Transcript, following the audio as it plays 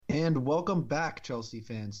And welcome back, Chelsea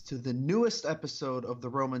fans, to the newest episode of the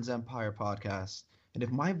Romans Empire podcast. And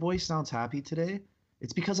if my voice sounds happy today,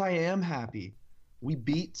 it's because I am happy. We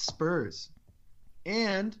beat Spurs.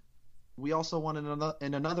 And we also won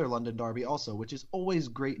in another London derby also, which is always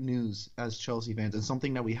great news as Chelsea fans and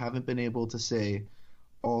something that we haven't been able to say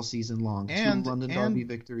all season long. Two and London derby and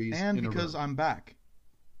victories and in a row. because I'm back.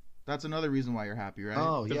 That's another reason why you're happy, right?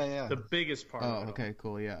 Oh, the yeah, yeah. the biggest part Oh, of it all. okay,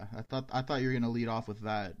 cool. Yeah, I thought you were gonna lead off with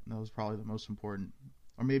that. That was probably the most important,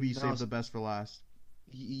 or maybe you No, saved the best for last.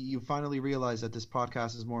 you finally realize that this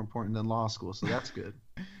podcast is more important than law school, so that's good.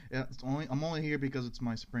 Yeah, I'm only here because it's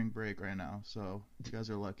my spring break right now, so you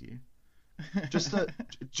guys are lucky. Just a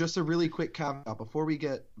just a really quick caveat before we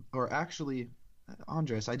get, or actually,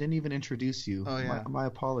 Andres, I didn't even introduce you. Oh, yeah. My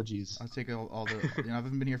apologies. I take all the. I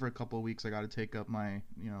haven't been here for a couple of weeks. I got to take up my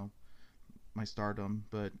stardom.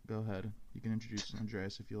 But go ahead. You can introduce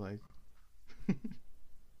Andreas if you like.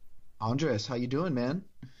 Andres, how you doing, man?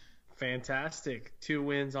 Fantastic. 2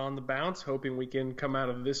 wins on the bounce. Hoping we can come out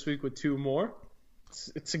of this week with two more.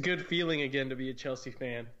 It's a good feeling again to be a Chelsea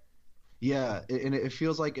fan. Yeah, and it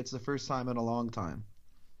feels like it's the first time in a long time.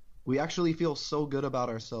 We actually feel so good about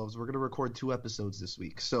ourselves. We're gonna record 2 episodes this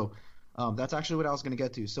week, so that's actually what I was gonna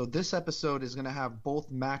get to. So this episode is gonna have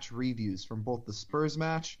both match reviews from both the Spurs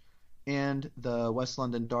match and the West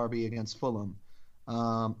London derby against Fulham,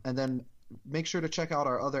 and then make sure to check out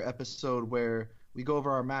our other episode where we go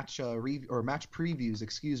over our match previews,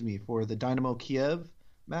 excuse me, for the Dynamo Kiev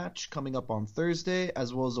match coming up on Thursday,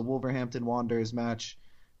 as well as the Wolverhampton Wanderers match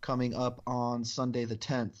coming up on Sunday the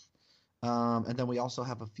 10th. And then we also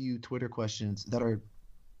have a few Twitter questions that are,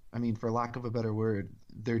 I mean, for lack of a better word,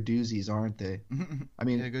 they're doozies, aren't they? I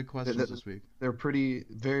mean, Yeah, good questions this week. they're pretty,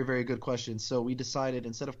 very, very good questions. So we decided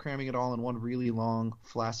instead of cramming it all in one really long,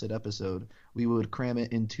 flaccid episode, we would cram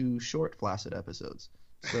it in 2 short, flaccid episodes.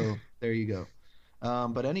 So there you go.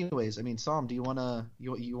 But anyways, I mean, Sam, do you wanna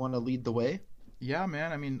lead the way? Yeah,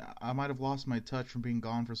 man. I mean, I might have lost my touch from being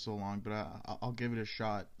gone for so long, but I'll give it a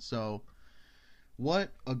shot. So,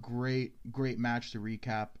 what a great match to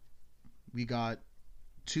recap. We got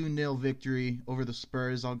 2-0 victory over the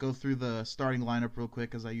Spurs. I'll go through the starting lineup real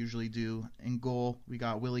quick as I usually do. In goal, we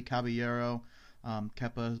got Willie Caballero,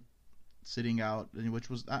 Kepa sitting out, which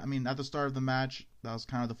was, I mean, at the start of the match, that was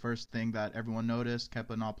kind of the first thing that everyone noticed.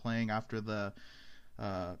 Kepa not playing after the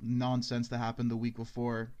nonsense that happened the week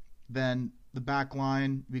before. Then the back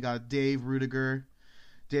line, we got Dave Rudiger,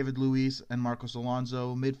 David Luiz, and Marcos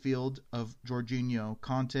Alonso. Midfield of Jorginho,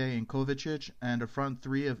 Conte, and Kovacic, and a front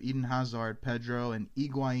three of Eden Hazard, Pedro, and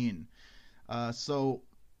Higuain. So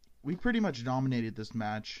we pretty much dominated this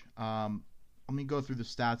match. Let me go through the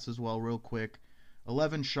stats as well real quick.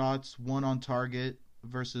 11 shots, 1 on target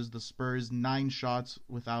versus the Spurs, 9 shots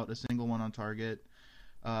without a single one on target.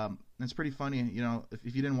 It's pretty funny,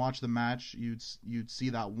 if you didn't watch the match, you'd see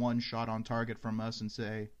that 1 shot on target from us and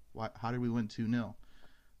say, how did we win 2-0?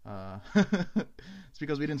 It's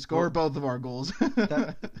because we didn't score both of our goals.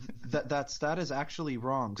 That stat is actually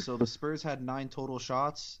wrong. So the Spurs had 9 total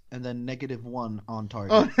shots and then -1 on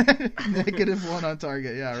target. Oh, -1 on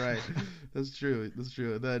target. Yeah, right. That's true.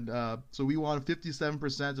 Then, so we won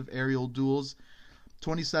 57% of aerial duels.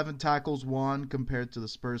 27 tackles won compared to the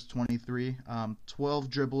Spurs 23. 12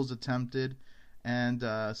 dribbles attempted and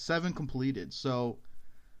 7 completed. So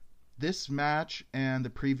this match and the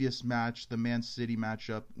previous match, the Man City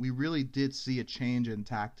matchup, we really did see a change in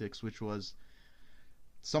tactics, which was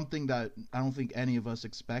something that I don't think any of us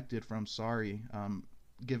expected from Sarri,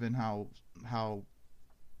 given how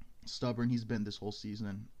stubborn he's been this whole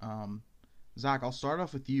season. Zach, I'll start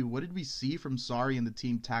off with you. What did we see from Sarri and the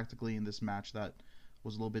team tactically in this match that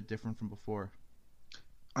was a little bit different from before?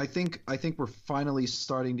 I think we're finally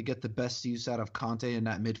starting to get the best use out of Conte in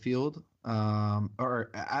that midfield,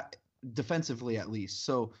 defensively at least.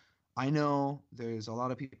 So I know there's a lot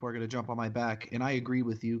of people are going to jump on my back, and I agree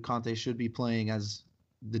with you. Conte should be playing as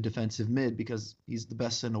the defensive mid because he's the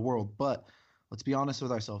best in the world. But let's be honest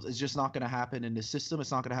with ourselves. It's just not going to happen in this system. It's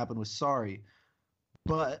not going to happen with Sarri.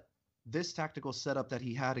 But this tactical setup that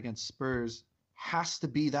he had against Spurs has to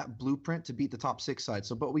be that blueprint to beat the top 6 side.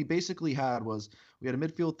 So what we basically had was we had a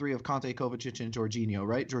midfield 3 of Conte, Kovacic, and Jorginho,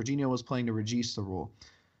 right? Jorginho was playing the Regista role.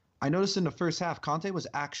 I noticed in the first half, Conte was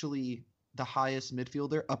actually the highest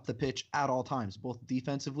midfielder up the pitch at all times, both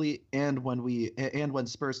defensively and when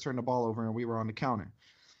Spurs turned the ball over and we were on the counter.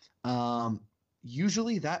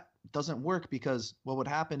 Usually that doesn't work because what would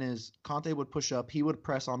happen is Conte would push up, he would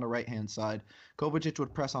press on the right-hand side, Kovacic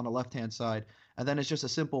would press on the left-hand side, and then it's just a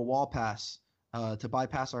simple wall pass to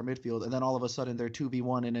bypass our midfield, and then all of a sudden they're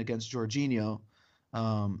 2v1 in against Jorginho.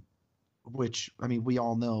 which I mean we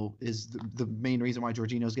all know is the main reason why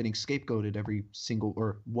Jorginho's getting scapegoated every single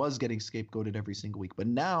or was getting scapegoated every single week. But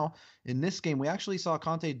now in this game we actually saw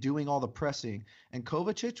Conte doing all the pressing, and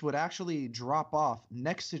Kovacic would actually drop off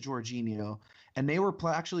next to Jorginho, and they were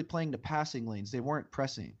actually playing the passing lanes. They weren't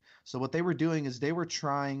pressing. So what they were doing is they were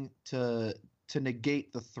trying to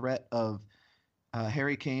negate the threat of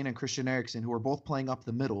Harry Kane and Christian Eriksen, who were both playing up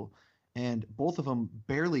the middle, and both of them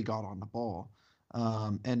barely got on the ball.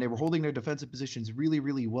 And they were holding their defensive positions really,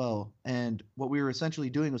 really well. And what we were essentially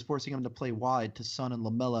doing was forcing them to play wide to Son and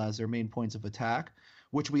Lamela as their main points of attack,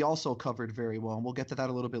 which we also covered very well. And we'll get to that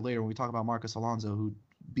a little bit later when we talk about Marcos Alonso, who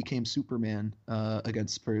became Superman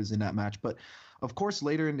against Spurs in that match. But of course,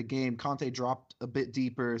 later in the game, Conte dropped a bit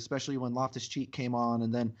deeper, especially when Loftus-Cheek came on.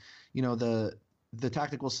 And then, the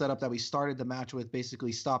tactical setup that we started the match with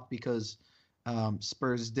basically stopped because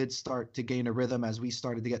Spurs did start to gain a rhythm as we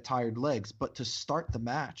started to get tired legs. But to start the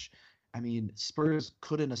match, I mean, Spurs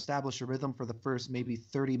couldn't establish a rhythm for the first maybe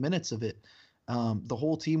 30 minutes of it. The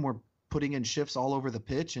whole team were putting in shifts all over the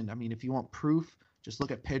pitch. And I mean, if you want proof, just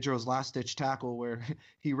look at Pedro's last-ditch tackle where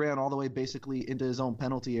he ran all the way basically into his own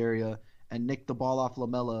penalty area and nicked the ball off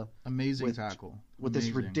Lamela. Amazing tackle. With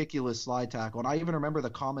this ridiculous slide tackle. And I even remember the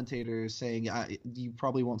commentators saying, you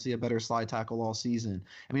probably won't see a better slide tackle all season.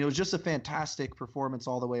 I mean, it was just a fantastic performance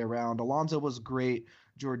all the way around. Alonso was great.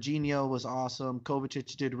 Jorginho was awesome.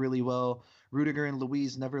 Kovacic did really well. Rudiger and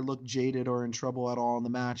Luiz never looked jaded or in trouble at all in the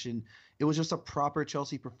match. And it was just a proper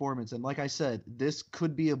Chelsea performance. And like I said, this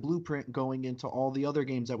could be a blueprint going into all the other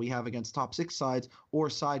games that we have against top six sides or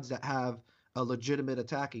sides that have a legitimate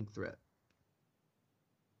attacking threat.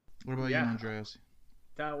 What about you, Andreas?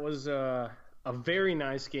 That was a very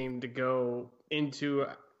nice game to go into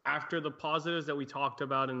after the positives that we talked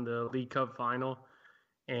about in the League Cup final.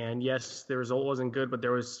 And yes, the result wasn't good, but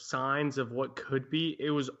there was signs of what could be.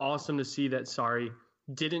 It was awesome to see that Sarri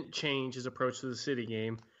didn't change his approach to the City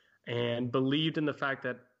game and believed in the fact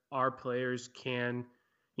that our players can,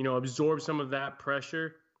 absorb some of that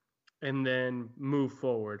pressure and then move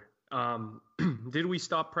forward. Did we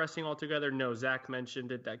stop pressing altogether? No. Zach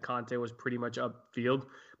mentioned it that Conte was pretty much upfield,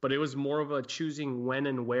 but it was more of a choosing when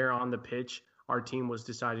and where on the pitch our team was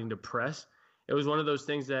deciding to press. It was one of those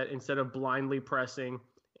things that instead of blindly pressing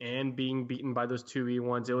and being beaten by those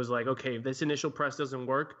 2v1s, it was like, okay, if this initial press doesn't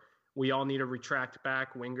work, we all need to retract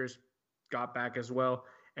back. Wingers got back as well.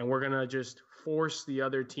 And we're going to just force the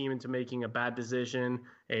other team into making a bad decision,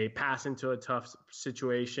 a pass into a tough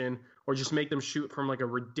situation, or just make them shoot from like a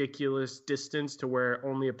ridiculous distance to where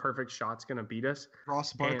only a perfect shot's going to beat us.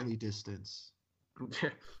 Ross Barkley distance.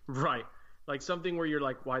 Right. Like something where you're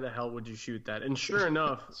like, why the hell would you shoot that? And sure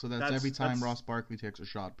enough. So that's every time Ross Barkley takes a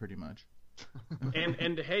shot, pretty much.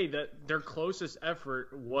 and hey, their closest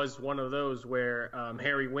effort was one of those where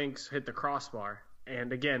Harry Winks hit the crossbar.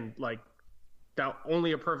 And again, like, that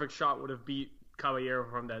only a perfect shot would have beat Caballero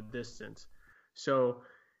from that distance. So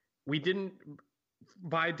we didn't,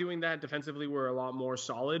 by doing that defensively, we're a lot more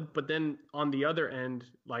solid. But then on the other end,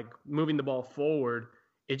 like moving the ball forward,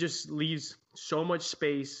 it just leaves so much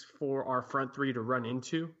space for our front three to run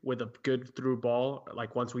into with a good through ball.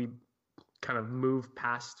 Like once we kind of move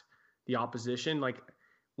past the opposition, like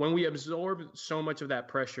when we absorb so much of that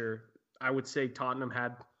pressure, I would say Tottenham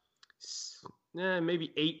had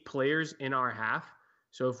maybe 8 players in our half.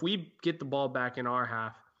 So if we get the ball back in our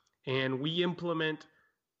half and we implement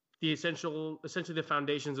the essentially the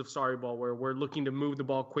foundations of Sarri ball, where we're looking to move the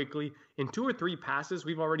ball quickly, in 2 or 3 passes,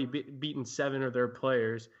 we've already beaten 7 of their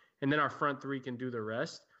players, and then our front three can do the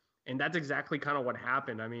rest. And that's exactly kind of what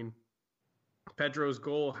happened. I mean, Pedro's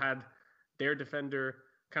goal had their defender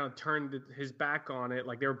kind of turned his back on it,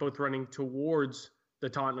 like they were both running towards the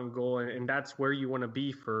Tottenham goal, and that's where you want to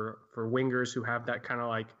be for wingers who have that kind of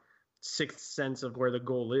like sixth sense of where the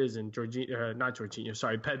goal is. And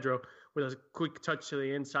Pedro, with a quick touch to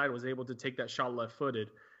the inside, was able to take that shot left-footed.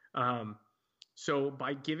 So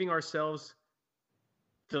by giving ourselves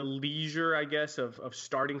the leisure, I guess, of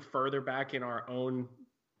starting further back in our own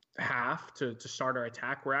half to start our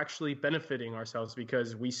attack, we're actually benefiting ourselves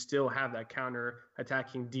because we still have that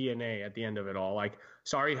counter-attacking DNA at the end of it all. Like,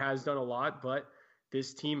 Sarri has done a lot, but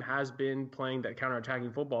this team has been playing that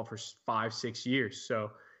counter-attacking football for 5-6 years.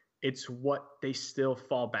 So it's what they still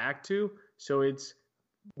fall back to. So it's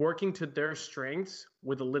working to their strengths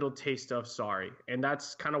with a little taste of Sarri. And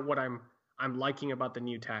that's kind of what I'm liking about the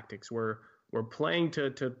new tactics. We're playing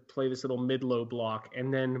to play this little mid-low block,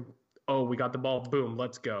 and then, we got the ball, boom,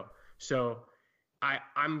 let's go. So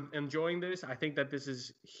I'm enjoying this. I think that this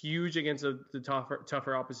is huge against the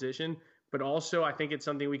tougher opposition, but also I think it's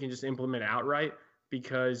something we can just implement outright.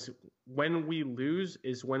 because when we lose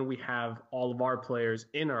is when we have all of our players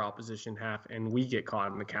in our opposition half and we get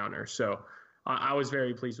caught in the counter. So I was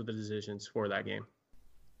very pleased with the decisions for that game.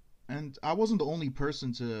 And I wasn't the only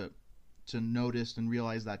person to notice and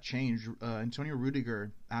realize that change. Antonio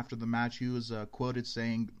Rudiger, after the match, he was quoted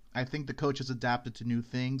saying, "I think the coach has adapted to new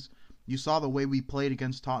things. You saw the way we played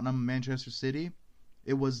against Tottenham and Manchester City.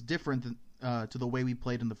 It was different to the way we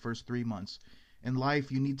played in the first 3 months. In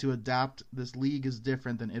life, you need to adapt. This league is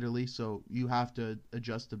different than Italy, so you have to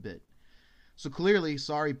adjust a bit." So clearly,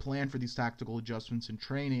 Sarri planned for these tactical adjustments in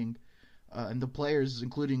training, and the players,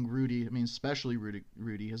 including Rudy, I mean especially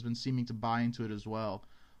Rudy, has been seeming to buy into it as well.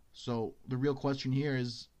 So the real question here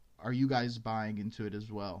is, are you guys buying into it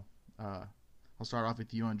as well? I'll start off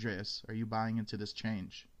with you, Andreas. Are you buying into this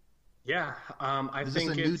change? Yeah, I Is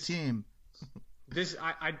think this a new team?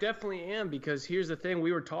 I definitely am, because here's the thing,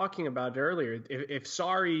 we were talking about it earlier. If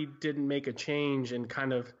Sarri didn't make a change and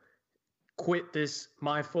kind of quit this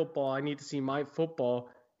my football, I need to see my football,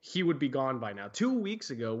 he would be gone by now. 2 weeks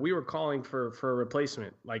ago, we were calling for a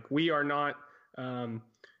replacement. Like, we are not, I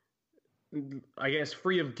guess,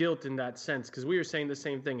 free of guilt in that sense, because we were saying the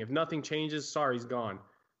same thing. If nothing changes, Sarri's gone.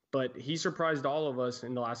 But he surprised all of us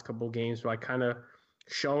in the last couple of games by kind of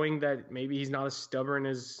showing that maybe he's not as stubborn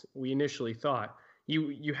as we initially thought.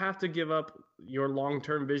 You have to give up your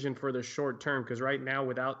long-term vision for the short term, because right now,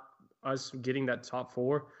 without us getting that top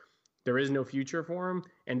four, there is no future for him.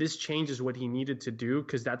 And this changes what he needed to do,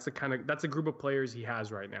 because that's a group of players he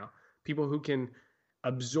has right now. People who can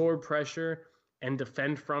absorb pressure and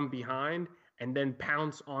defend from behind and then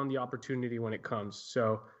pounce on the opportunity when it comes.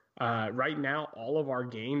 So right now, all of our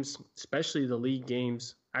games, especially the league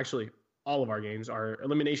games, actually all of our games are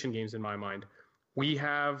elimination games in my mind. We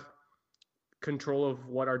have control of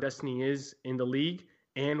what our destiny is in the league,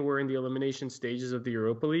 and we're in the elimination stages of the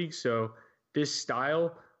Europa League. So this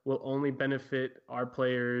style will only benefit our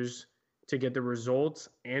players to get the results,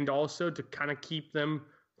 and also to kind of keep them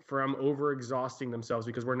from over-exhausting themselves,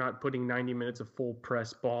 because we're not putting 90 minutes of full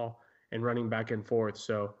press ball and running back and forth.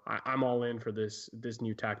 So I'm all in for this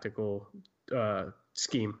new tactical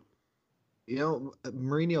scheme. You know,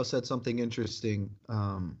 Mourinho said something interesting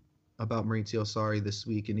about Maurizio Sarri this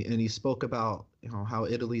week, and he spoke about, you know, how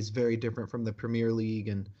Italy's very different from the Premier League,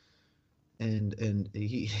 and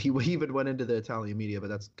he even went into the Italian media, but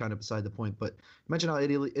that's kind of beside the point. But mention how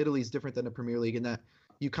Italy's different than the Premier League, in that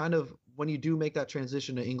you kind of, when you do make that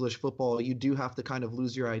transition to English football, you do have to kind of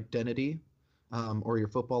lose your identity, or your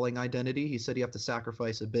footballing identity. He said you have to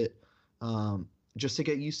sacrifice a bit just to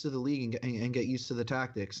get used to the league and get used to the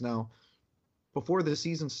tactics. Now, before the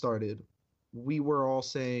season started, we were all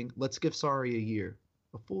saying, let's give Sarri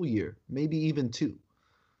a full year, maybe even 2.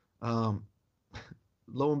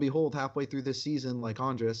 Lo and behold, halfway through this season, like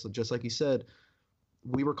Andres, just like you said,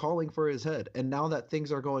 we were calling for his head. And now that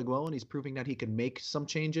things are going well and he's proving that he can make some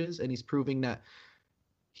changes, and he's proving that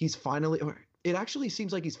he's finally, or it actually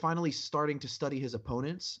seems like he's finally starting to study his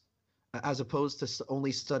opponents as opposed to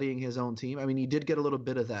only studying his own team. I mean, he did get a little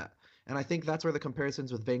bit of that. And I think that's where the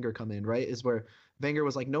comparisons with Wenger come in, right? Is where Wenger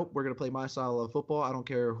was like, nope, we're going to play my style of football. I don't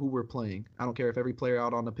care who we're playing. I don't care if every player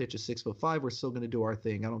out on the pitch is 6'5". We're still going to do our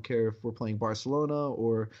thing. I don't care if we're playing Barcelona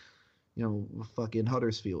or, you know, fucking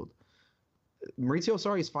Huddersfield. Maurizio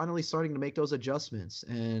Sarri is finally starting to make those adjustments,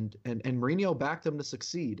 and Mourinho backed him to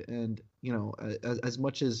succeed. And, you know, as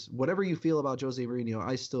much as whatever you feel about Jose Mourinho,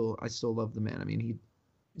 I still love the man. I mean,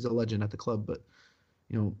 he's a legend at the club, but,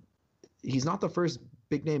 you know, he's not the first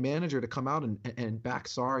big name manager to come out and back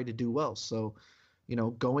Sarri to do well. So, you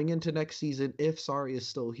know, going into next season, if Sarri is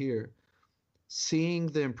still here, seeing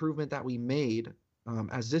the improvement that we made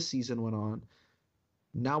as this season went on,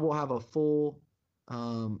 now we'll have a full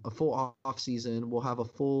off season. We'll have a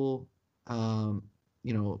full,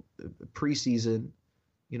 you know, preseason.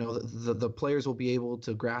 You know, the players will be able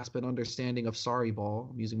to grasp an understanding of Sarri ball.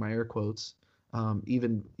 I'm using my air quotes.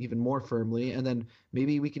 Even more firmly, and then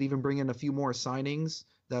maybe we could even bring in a few more signings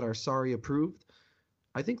that are Sarri approved.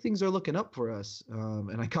 I think things are looking up for us,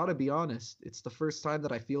 and I gotta be honest, it's the first time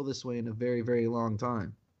that I feel this way in a very, very long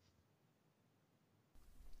time.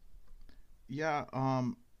 Yeah,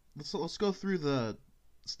 let's go through the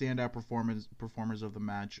standout performers of the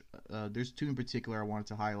match. There's 2 in particular I wanted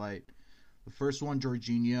to highlight. The first one,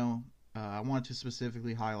 Jorginho. I wanted to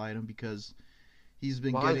specifically highlight him because he's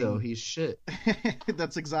been why getting... though? He's shit.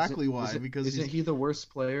 That's exactly why. Because isn't he the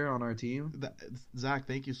worst player on our team? Zach,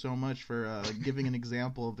 thank you so much for giving an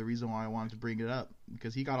example of the reason why I wanted to bring it up,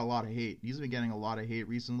 because he got a lot of hate. He's been getting a lot of hate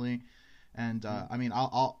recently, and I mean,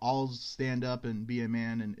 I'll stand up and be a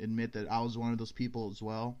man and admit that I was one of those people as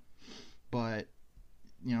well. But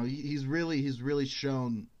he's really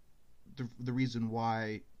shown the reason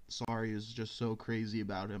why Sarri is just so crazy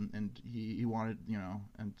about him, and he wanted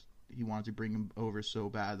to bring him over so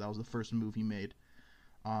bad. That was the first move he made.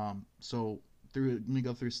 Let me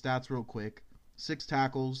go through stats real quick. 6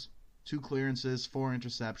 tackles, 2 clearances, 4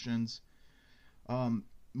 interceptions. One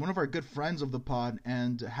of our good friends of the pod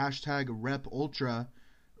and hashtag Rep Ultra,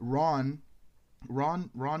 Ron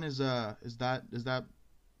is that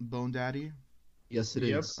Bone Daddy? Yes, it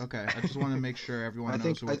is. Okay, I just want to make sure everyone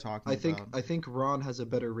knows who we're talking about. I think Ron has a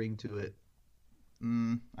better ring to it.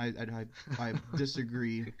 I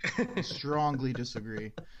disagree. Strongly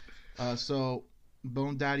disagree. So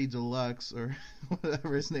Bone Daddy Deluxe, or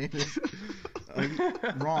whatever his name is,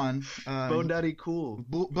 Ron. Bone Daddy Cool.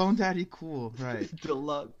 Bone Daddy Cool, right?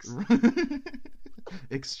 Deluxe.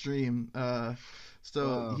 Extreme.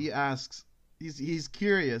 He asks, he's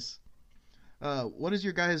curious. What is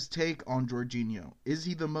your guys' take on Jorginho? Is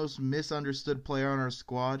he the most misunderstood player on our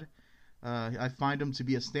squad? I find him to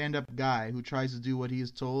be a stand-up guy who tries to do what he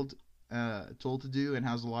is told to do and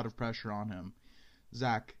has a lot of pressure on him.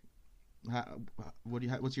 Zach,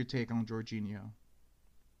 what's your take on Jorginho?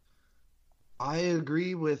 I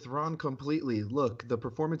agree with Ron completely. Look, the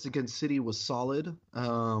performance against City was solid.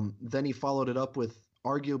 Then he followed it up with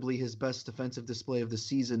arguably his best defensive display of the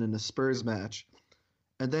season in the Spurs match.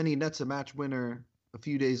 And then he nets a match winner a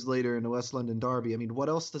few days later in the West London derby. I mean, what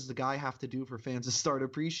else does the guy have to do for fans to start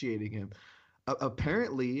appreciating him?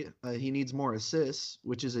 Apparently, he needs more assists,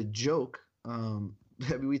 which is a joke. I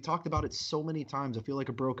mean, we talked about it so many times. I feel like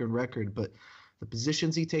a broken record, but the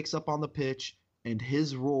positions he takes up on the pitch and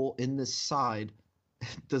his role in this side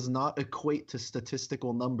does not equate to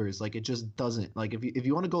statistical numbers. Like, it just doesn't. Like, if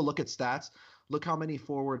you want to go look at stats, look how many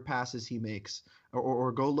forward passes he makes,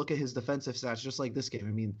 or go look at his defensive stats, just like this game.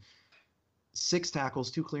 I mean, 6 tackles,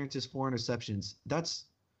 2 clearances, 4 interceptions.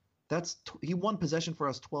 He won possession for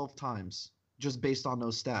us 12 times just based on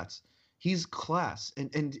those stats. He's class,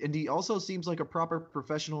 and he also seems like a proper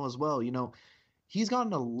professional as well. You know, he's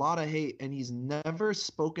gotten a lot of hate, and he's never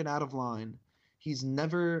spoken out of line. He's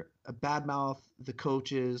never badmouthed the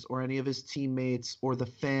coaches or any of his teammates or the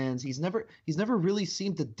fans. He's never really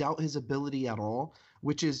seemed to doubt his ability at all,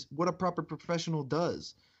 which is what a proper professional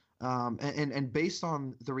does. And based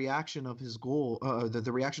on the reaction of his goal,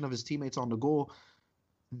 the reaction of his teammates on the goal,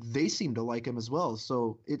 they seem to like him as well.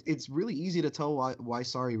 So it's really easy to tell why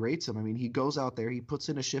Sarri rates him. I mean, he goes out there, he puts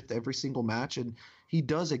in a shift every single match, and he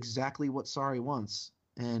does exactly what Sarri wants.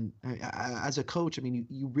 And as a coach, I mean,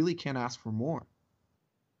 you really can't ask for more.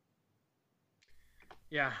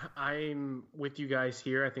 Yeah, I'm with you guys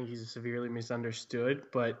here. I think he's severely misunderstood.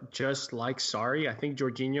 But just like Sarri, I think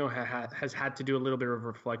Jorginho has had to do a little bit of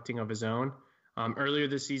reflecting of his own. Earlier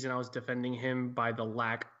this season, I was defending him by the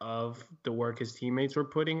lack of the work his teammates were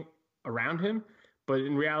putting around him. But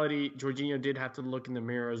in reality, Jorginho did have to look in the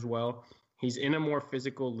mirror as well. He's in a more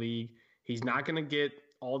physical league. He's not going to get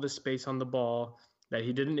all the space on the ball that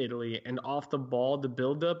he did in Italy. And off the ball, the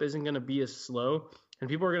buildup isn't going to be as slow. And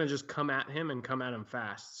people are going to just come at him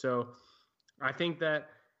fast. So I think that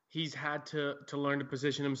he's had to learn to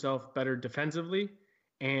position himself better defensively.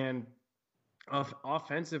 And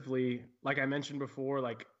offensively, like I mentioned before,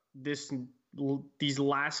 like these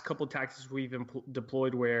last couple tactics we've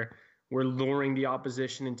deployed where we're luring the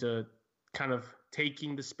opposition into kind of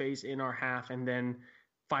taking the space in our half and then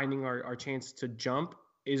finding our chance to jump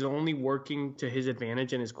is only working to his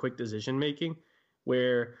advantage and his quick decision making,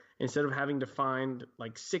 where instead of having to find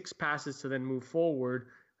like 6 passes to then move forward,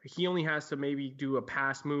 he only has to maybe do a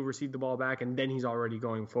pass, move, receive the ball back, and then he's already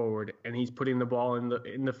going forward. And he's putting the ball in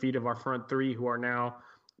the feet of our front 3, who are now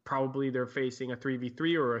probably they're facing a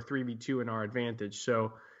 3v3 or a 3v2 in our advantage.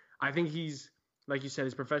 So I think he's, like you said,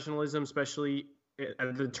 his professionalism, especially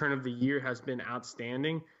at the turn of the year, has been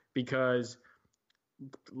outstanding because,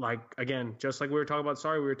 like, again, just like we were talking about,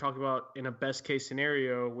 we were talking about in a best case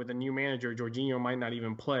scenario with a new manager, Jorginho might not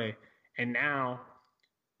even play. And now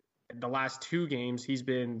the last 2 games, he's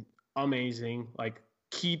been amazing, like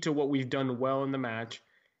key to what we've done well in the match.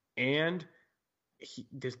 And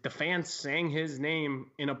the fans sang his name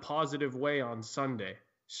in a positive way on Sunday.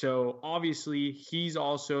 So obviously he's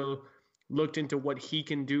also looked into what he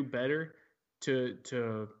can do better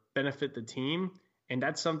to benefit the team. And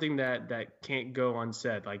that's something that can't go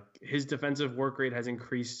unsaid. Like, his defensive work rate has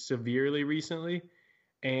increased severely recently.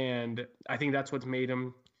 And I think that's what's made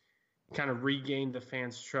him kind of regain the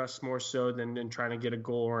fans' trust more so than trying to get a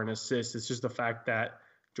goal or an assist. It's just the fact that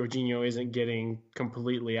Jorginho isn't getting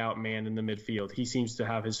completely outmanned in the midfield. He seems to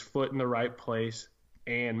have his foot in the right place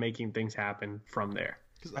and making things happen from there.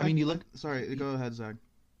 I mean, sorry, go ahead, Zach.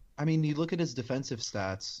 I mean, you look at his defensive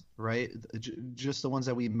stats, right? Just the ones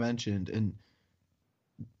that we mentioned, and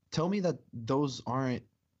tell me that those aren't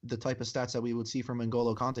the type of stats that we would see from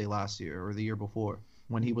N'Golo Kante last year or the year before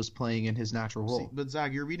when he was playing in his natural role. But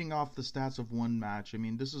Zach, you're reading off the stats of one match. I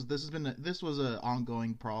mean, this was an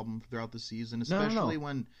ongoing problem throughout the season, especially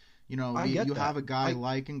when you have a guy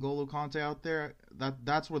like N'Golo Kante out there.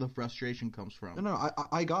 That's where the frustration comes from.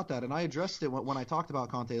 I got that, and I addressed it when I talked about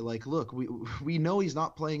Kante. Like, look, we know he's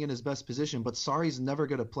not playing in his best position, but Sarri's never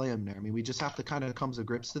going to play him there. I mean, we just have to kind of come to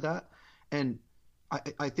grips to that, and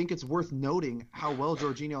I think it's worth noting how well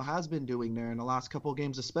Jorginho has been doing there in the last couple of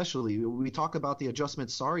games, especially. We talk about the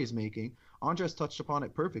adjustments Sarri's making. Andres touched upon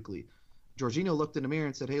it perfectly. Jorginho looked in the mirror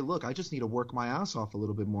and said, hey, look, I just need to work my ass off a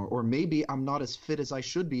little bit more. Or maybe I'm not as fit as I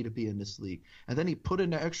should be to be in this league. And then he put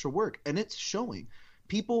in the extra work, and it's showing.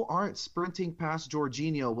 People aren't sprinting past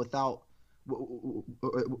Jorginho without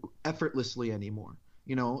effortlessly anymore.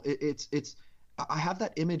 You know, it's I have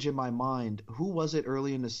that image in my mind. Who was it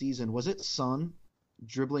early in the season? Was it Son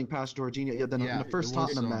dribbling past Jorginho? Yeah, then in the first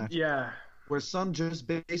Tottenham match. Yeah. Where Son just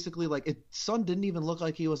basically Son didn't even look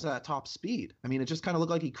like he was at top speed. I mean, it just kind of looked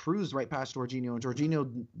like he cruised right past Jorginho, and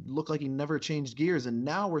Jorginho looked like he never changed gears. And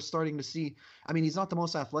now we're starting to see, I mean, he's not the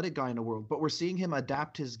most athletic guy in the world, but we're seeing him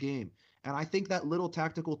adapt his game. And I think that little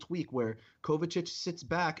tactical tweak where Kovacic sits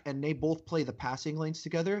back and they both play the passing lanes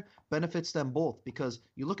together benefits them both, because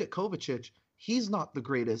you look at Kovacic, he's not the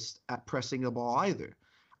greatest at pressing the ball either.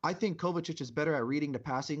 I think Kovacic is better at reading the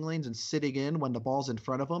passing lanes and sitting in when the ball's in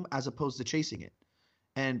front of him as opposed to chasing it.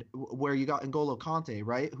 And where you got N'Golo Kante,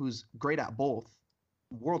 right, who's great at both,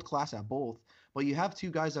 world class at both, but you have two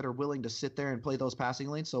guys that are willing to sit there and play those passing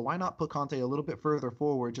lanes. So why not put Kante a little bit further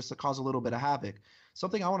forward just to cause a little bit of havoc?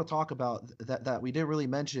 Something I want to talk about that we didn't really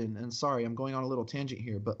mention, and sorry, I'm going on a little tangent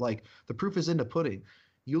here, but like the proof is in the pudding.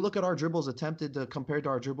 You look at our dribbles attempted compared to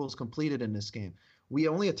our dribbles completed in this game. We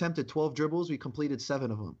only attempted 12 dribbles. We completed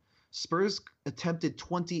 7 of them. Spurs attempted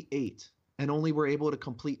 28 and only were able to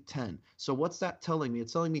complete 10. So what's that telling me?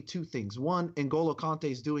 It's telling me two things. One, N'Golo Kante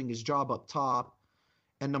is doing his job up top.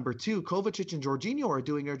 And number two, Kovacic and Jorginho are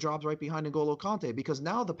doing their jobs right behind N'Golo Kante, because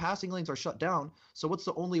now the passing lanes are shut down. So what's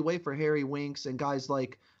the only way for Harry Winks and guys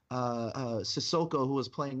like Sissoko, who was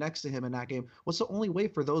playing next to him in that game? What's the only way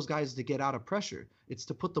for those guys to get out of pressure? It's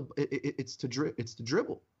to put it's to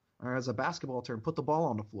dribble. Or as a basketball term, put the ball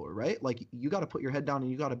on the floor, right? Like, you got to put your head down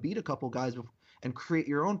and you got to beat a couple guys and create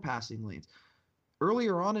your own passing lanes.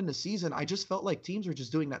 Earlier on in the season, I just felt like teams were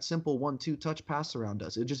just doing that simple 1-2 touch pass around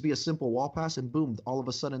us. It'd just be a simple wall pass and boom, all of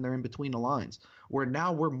a sudden they're in between the lines. Where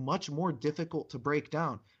now we're much more difficult to break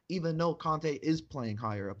down, even though Kante is playing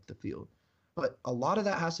higher up the field. But a lot of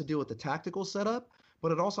that has to do with the tactical setup,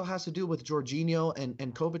 but it also has to do with Jorginho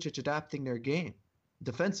and Kovacic adapting their game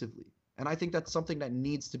defensively. And I think that's something that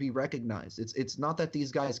needs to be recognized. It's not that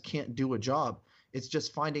these guys can't do a job. It's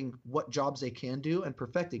just finding what jobs they can do and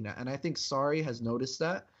perfecting that. And I think Sarri has noticed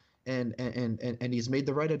that, and he's made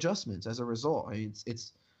the right adjustments as a result. I mean,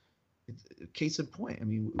 it's case in point. I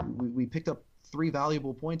mean, we picked up 3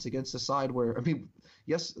 valuable points against a side where, I mean,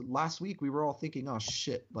 yes, last week we were all thinking, oh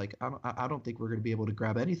shit, like I don't think we're going to be able to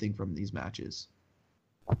grab anything from these matches.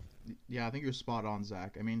 Yeah, I think you're spot on,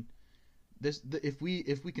 Zach. I mean, if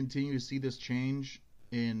we continue to see this change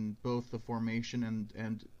in both the formation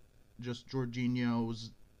and just Jorginho's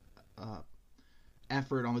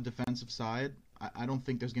effort on the defensive side, I don't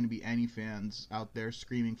think there's going to be any fans out there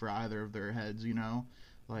screaming for either of their heads. You know,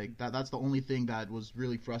 like that's the only thing that was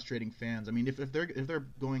really frustrating fans. I mean, if they're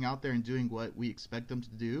going out there and doing what we expect them to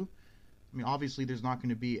do, I mean, obviously there's not going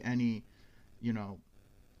to be any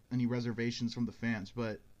reservations from the fans,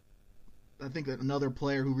 but I think that another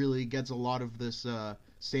player who really gets a lot of this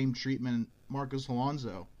same treatment, Marcos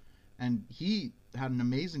Alonso, and he had an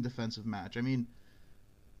amazing defensive match. I mean,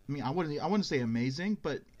 I wouldn't say amazing,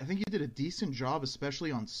 but I think he did a decent job,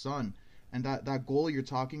 especially on Son. And that goal you're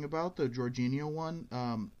talking about, the Jorginho one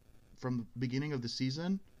from the beginning of the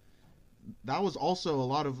season, that was also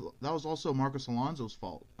Marcos Alonso's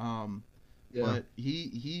fault. But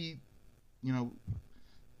he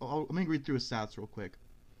let me read through his stats real quick.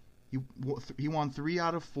 He won 3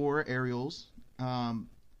 out of 4 aerials,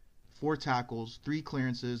 4 tackles, 3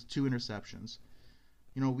 clearances, 2 interceptions.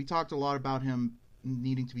 You know, we talked a lot about him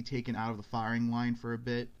needing to be taken out of the firing line for a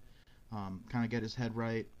bit, kind of get his head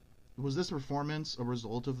right. Was this performance a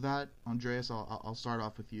result of that? Andreas, I'll start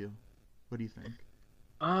off with you. What do you think?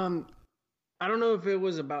 I don't know if it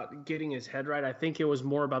was about getting his head right. I think it was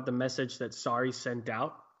more about the message that Sarri sent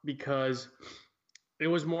out, because it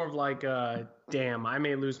was more of like, damn, I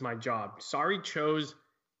may lose my job. Sarri chose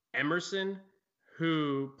Emerson,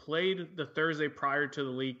 who played the Thursday prior to the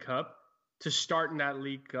League Cup to start in that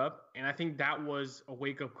League Cup. And I think that was a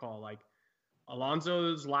wake-up call. Like,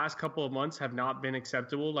 Alonso's last couple of months have not been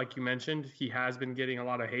acceptable. Like you mentioned, he has been getting a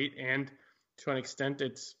lot of hate, and to an extent,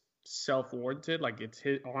 it's self-warranted. Like, it's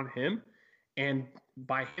hit on him. And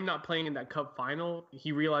by him not playing in that Cup final,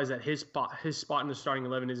 he realized that his spot in the starting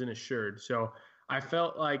 11 isn't assured. So I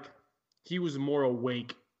felt like he was more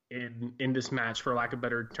awake in this match, for lack of a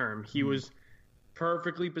better term. He was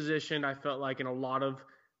perfectly positioned, I felt like, in a lot of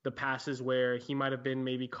the passes where he might have been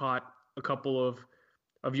maybe caught a couple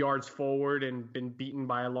of yards forward and been beaten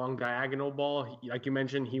by a long diagonal ball. Like you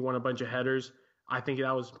mentioned, he won a bunch of headers. I think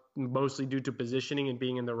that was mostly due to positioning and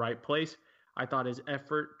being in the right place. I thought his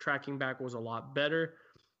effort tracking back was a lot better.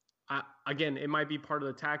 Again, it might be part of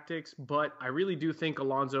the tactics, but I really do think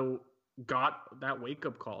Alonso got that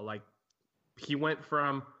wake-up call. Like, he went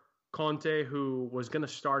from Conte, who was going to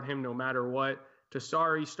start him no matter what, to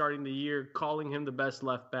Sarri starting the year, calling him the best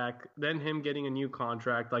left back, then him getting a new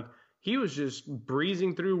contract. Like, he was just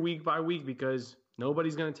breezing through week by week because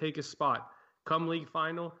nobody's going to take his spot. Come league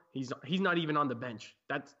final, he's not even on the bench.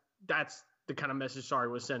 That's the kind of message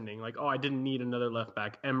Sarri was sending. Like, oh, I didn't need another left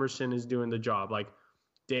back. Emerson is doing the job. Like,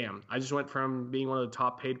 damn, I just went from being one of the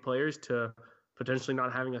top paid players to potentially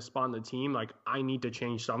not having a spot in the team. Like, I need to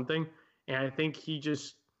change something. And I think he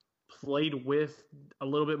just played with a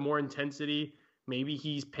little bit more intensity. Maybe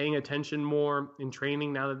he's paying attention more in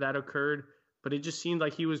training now that occurred. But it just seemed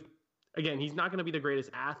like he was, again, he's not going to be the greatest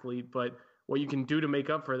athlete, but what you can do to make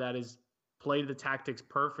up for that is play the tactics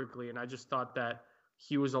perfectly. And I just thought that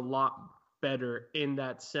he was a lot better in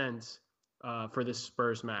that sense for this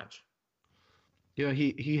Spurs match. Yeah,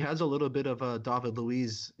 he has a little bit of David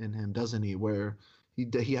Luiz in him, doesn't he? Where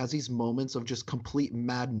he has these moments of just complete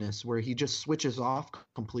madness where he just switches off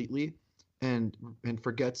completely and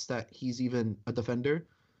forgets that he's even a defender.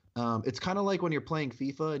 It's kind of like when you're playing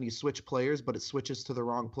FIFA and you switch players, but it switches to the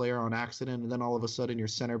wrong player on accident, and then all of a sudden your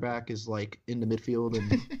center back is like in the midfield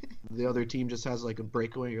and the other team just has like a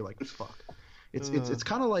breakaway. And you're like, fuck. It's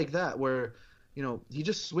kind of like that where, you know, he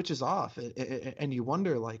just switches off and you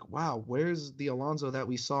wonder, like, wow, where's the Alonso that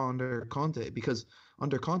we saw under Conte? Because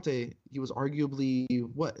under Conte, he was arguably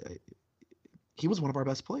he was one of our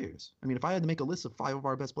best players. I mean, if I had to make a list of 5 of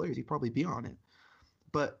our best players, he'd probably be on it.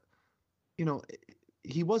 But, you know,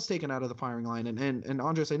 he was taken out of the firing line. And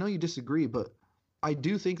Andres, I know you disagree, but I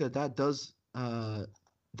do think that does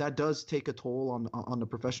take a toll on the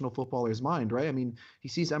professional footballer's mind, right? I mean, he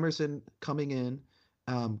sees Emerson coming in,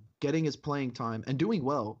 getting his playing time and doing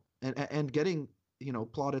well, and getting, you know,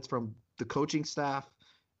 plaudits from the coaching staff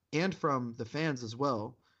and from the fans as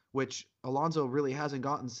well, which Alonso really hasn't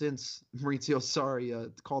gotten since Maurizio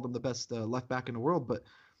Sarri called him the best left back in the world. But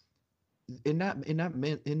in that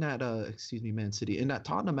Man City, in that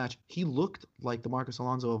Tottenham match, he looked like the Marcos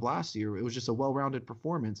Alonso of last year. It was just a well-rounded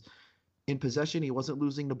performance. In possession, he wasn't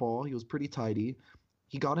losing the ball. He was pretty tidy.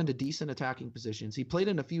 He got into decent attacking positions. He played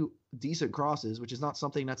in a few decent crosses, which is not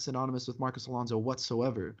something that's synonymous with Marcos Alonso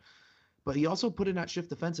whatsoever. But he also put in that shift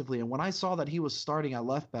defensively. And when I saw that he was starting at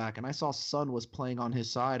left back and I saw Son was playing on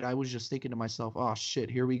his side, I was just thinking to myself, oh,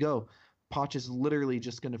 shit, here we go. Poch is literally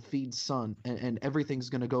just going to feed Son, and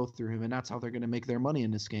everything's going to go through him, and that's how they're going to make their money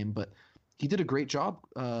in this game. But he did a great job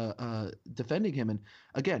defending him. And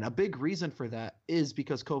again, a big reason for that is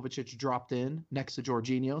because Kovacic dropped in next to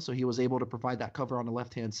Jorginho, so he was able to provide that cover on the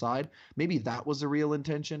left-hand side. Maybe that was the real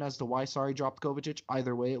intention as to why Sarri dropped Kovacic.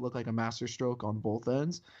 Either way, it looked like a masterstroke on both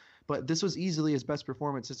ends. But this was easily his best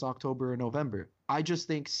performance since October or November. I just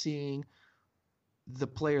think seeing the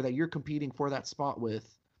player that you're competing for that spot with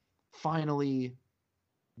finally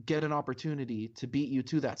get an opportunity to beat you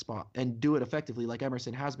to that spot and do it effectively like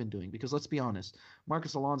Emerson has been doing. Because let's be honest,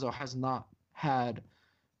 Marcos Alonso has not had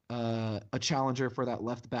a challenger for that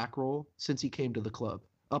left back role since he came to the club,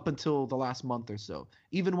 up until the last month or so.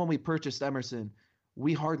 Even when we purchased Emerson,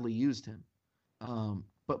 we hardly used him.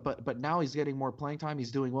 But now he's getting more playing time.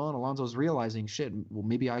 He's doing well, and Alonso's realizing, shit, well,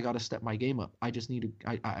 maybe I got to step my game up. I just need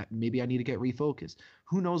to maybe I need to get refocused.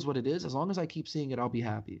 Who knows what it is? As long as I keep seeing it, I'll be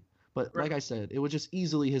happy. But like I said, it was just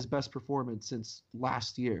easily his best performance since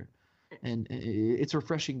last year, and it's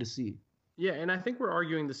refreshing to see. Yeah, and I think we're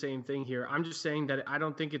arguing the same thing here. I'm just saying that I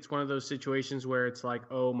don't think it's one of those situations where it's like,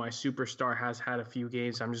 oh, my superstar has had a few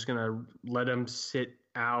games, I'm just going to let him sit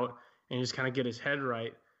out and just kind of get his head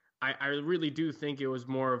right. I really do think it was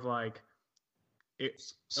more of like,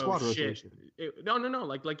 squad rotation. No.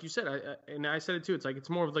 Like you said, and I said it too. It's like,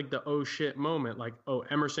 it's more of like the oh shit moment. Like, oh,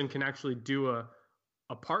 Emerson can actually do a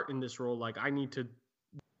part in this role. Like, I need to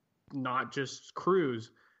not just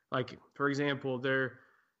cruise. Like, for example,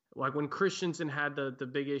 like when Christensen had the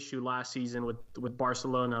big issue last season with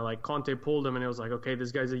Barcelona, like Conte pulled him and it was like, okay,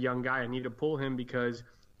 this guy's a young guy. I need to pull him because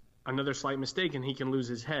another slight mistake and he can lose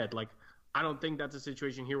his head. Like, I don't think that's a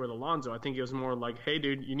situation here with Alonso. I think it was more like, hey,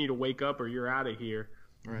 dude, you need to wake up or you're out of here.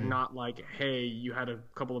 Right. Not like, hey, you had a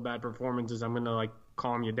couple of bad performances. I'm going to like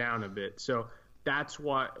calm you down a bit. So that's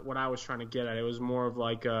what I was trying to get at. It was more of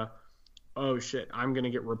like oh shit, I'm gonna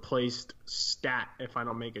get replaced stat if I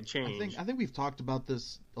don't make a change. I think we've talked about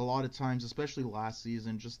this a lot of times, especially last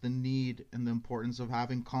season, just the need and the importance of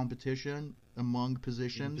having competition among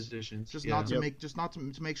positions. Not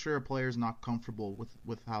to make sure a player is not comfortable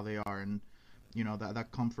with how they are, and you know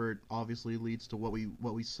that comfort obviously leads to what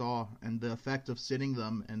we saw and the effect of sitting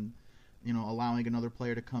them and you know allowing another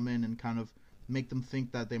player to come in and kind of make them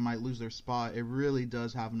think that they might lose their spot. It really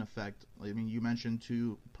does have an effect. I mean, you mentioned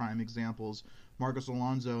two prime examples, Marcos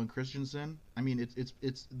Alonso and Christensen. I mean, it's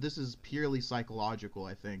this is purely psychological,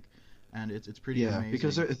 I think, and it's pretty amazing.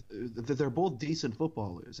 Because they're both decent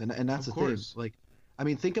footballers, and that's the thing. Like, I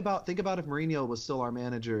mean, think about if Mourinho was still our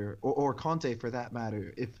manager, or Conte for that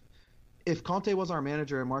matter. If Conte was our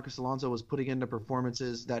manager and Marcos Alonso was putting into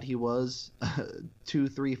performances that he was 2,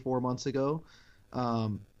 3, 4 months ago,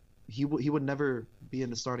 he would never be in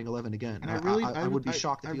the starting 11 again. I would be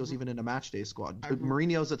shocked if he was even in a match day squad.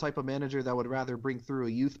 Mourinho's the type of manager that would rather bring through a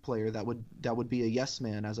youth player that would be a yes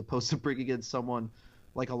man as opposed to bringing in someone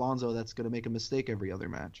like Alonso that's going to make a mistake every other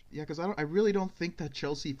match. Yeah, because I really don't think that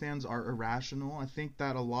Chelsea fans are irrational. I think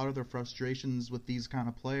that a lot of their frustrations with these kind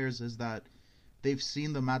of players is that they've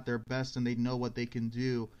seen them at their best and they know what they can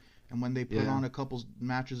do. And when they put on a couple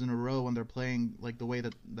matches in a row and they're playing like the way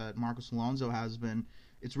that Marcos Alonso has been,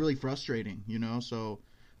 it's really frustrating, you know. So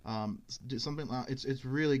it's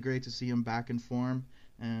really great to see him back in form,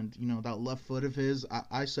 and you know that left foot of his.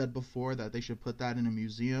 I said before that they should put that in a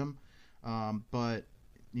museum, but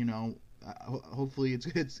you know, hopefully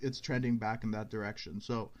it's trending back in that direction.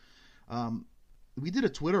 So we did a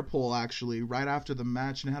Twitter poll actually right after the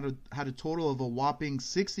match and had a total of a whopping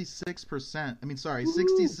 66%. I mean, sorry,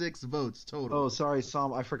 66 votes total. Oh, sorry,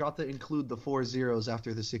 Sam. I forgot to include the 4 zeros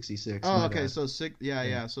after the 66. Oh, okay. So So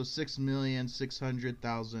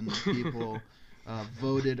 6,600,000 people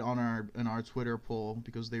voted in our Twitter poll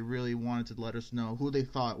because they really wanted to let us know who they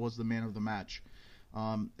thought was the man of the match.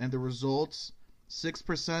 And the results: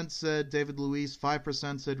 6% said David Luiz,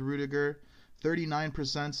 5% said Rudiger,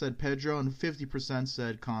 39% said Pedro, and 50%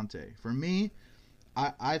 said Conte. For me,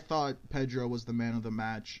 I thought Pedro was the man of the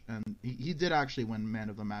match, and he did actually win man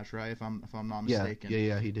of the match, right? If I'm not mistaken.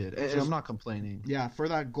 Yeah, he did. And I'm not complaining. Yeah, for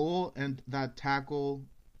that goal and that tackle,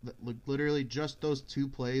 literally just those two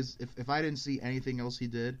plays. If I didn't see anything else he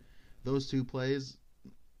did, those two plays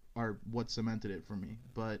are what cemented it for me.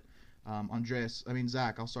 But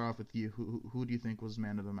Zach, I'll start off with you. Who do you think was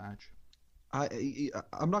man of the match?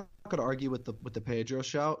 I'm not going to argue with the Pedro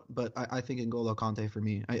shout, but I think N'Golo Kanté for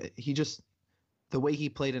me. The way he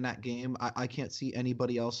played in that game, I can't see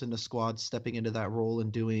anybody else in the squad stepping into that role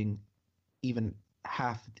and doing even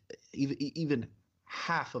half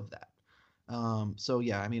of that. So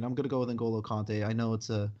yeah, I mean, I'm going to go with N'Golo Kanté. I know it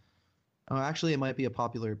might be a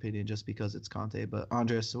popular opinion just because it's Kanté, but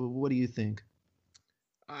Andres, what do you think?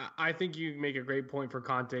 I think you make a great point for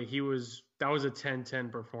Conte. That was a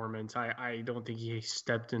 10-10 performance. I don't think he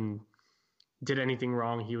stepped and did anything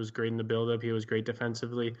wrong. He was great in the build-up. He was great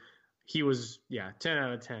defensively. He was, 10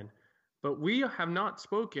 out of 10. But we have not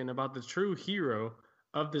spoken about the true hero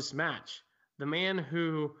of this match. The man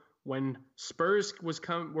who, when Spurs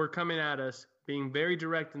were coming at us, being very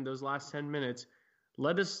direct in those last 10 minutes,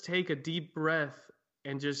 let us take a deep breath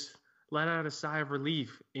and just let out a sigh of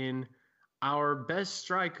relief in our best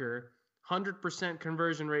striker, 100%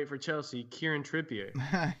 conversion rate for Chelsea, Kieran Trippier.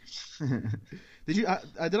 Did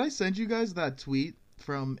I send you guys that tweet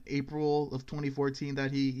from April of 2014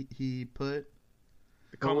 that he put?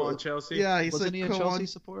 Come on, Chelsea. Yeah, wasn't he a Chelsea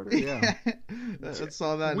supporter? Yeah. I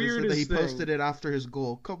saw that. Weirdest he posted it after his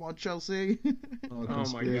goal. Come on, Chelsea. Oh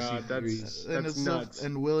my God, that's nuts.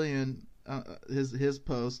 And William. His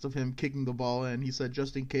post of him kicking the ball in, he said,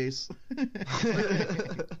 just in case.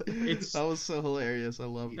 That was so hilarious. I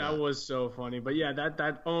love that. That was so funny. But yeah,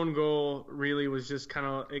 that own goal really was just kind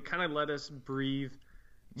of let us breathe,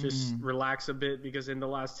 just relax a bit, because in the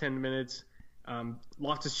last 10 minutes,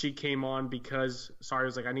 Loftus-Cheek came on because Sarri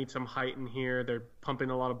was like, I need some height in here. They're pumping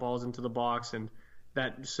a lot of balls into the box, and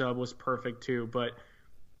that sub was perfect too. But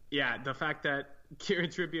yeah, the fact that Kieran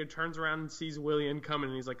Trippier turns around and sees Willian coming,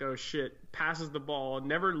 and he's like, "Oh shit!" Passes the ball.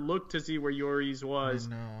 Never looked to see where Lloris was.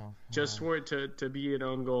 No. Just for it to be an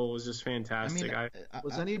own goal was just fantastic.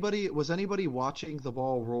 Was anybody watching the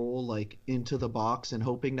ball roll like into the box and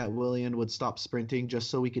hoping that Willian would stop sprinting just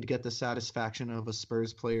so we could get the satisfaction of a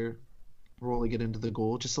Spurs player rolling it into the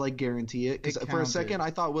goal, just to like guarantee it? Because for a second I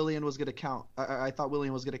thought Willian was gonna count. I thought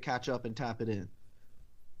Willian was gonna catch up and tap it in.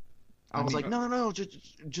 I was like, no,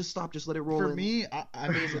 just stop, just let it roll. For in. me, I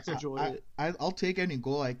mean, Let's enjoy it. I'll take any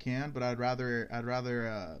goal I can, but I'd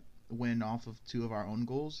rather win off of 2 of our own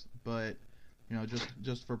goals. But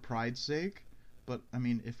just for pride's sake. But I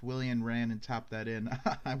mean, if Willian ran and tapped that in,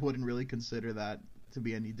 I wouldn't really consider that to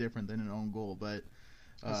be any different than an own goal. But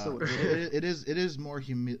it is more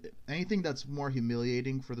anything that's more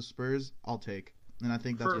humiliating for the Spurs, I'll take. And I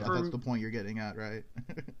think that's the point you're getting at, right?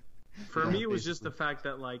 For me, it was just the fact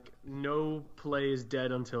that, like, no play is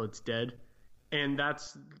dead until it's dead. And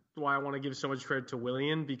that's why I want to give so much credit to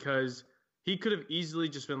Willian, because he could have easily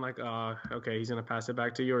just been like, okay, he's going to pass it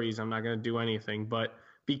back to Lloris. I'm not going to do anything. But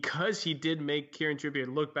because he did make Kieran Trippier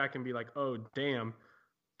look back and be like, oh, damn,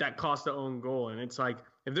 that cost the own goal. And it's like,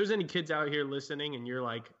 if there's any kids out here listening and you're,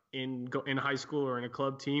 like, in high school or in a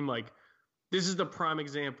club team, like, this is the prime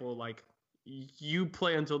example. Like, you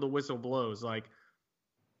play until the whistle blows. Like,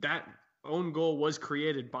 that own goal was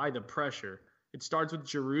created by the pressure. It starts with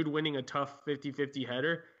Giroud winning a tough 50-50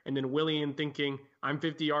 header, and then Willian thinking, I'm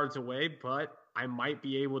 50 yards away, but I might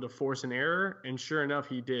be able to force an error, and sure enough,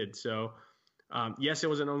 he did. So, yes, it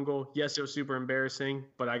was an own goal. Yes, it was super embarrassing,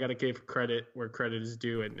 but I got to give credit where credit is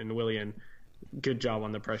due, and Willian, good job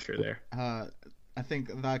on the pressure there. I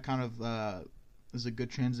think that kind of is a good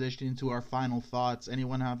transition into our final thoughts.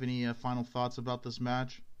 Anyone have any final thoughts about this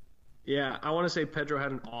match? Yeah, I want to say Pedro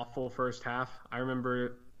had an awful first half. I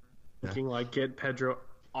remember thinking, like, get Pedro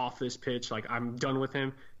off this pitch. Like, I'm done with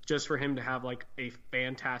him. Just for him to have, like, a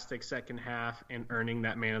fantastic second half and earning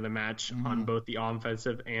that man of the match on both the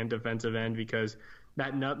offensive and defensive end, because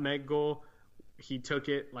that nutmeg goal, he took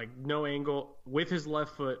it, like, no angle with his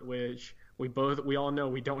left foot, which we all know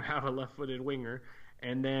we don't have a left-footed winger.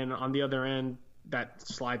 And then on the other end, that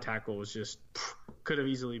slide tackle was just could have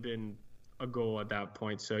easily been a goal at that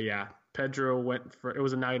point. So yeah, Pedro it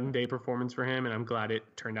was a night and day performance for him, and I'm glad it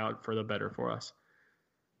turned out for the better for us.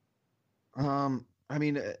 I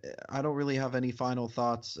mean, I don't really have any final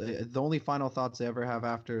thoughts. The only final thoughts I ever have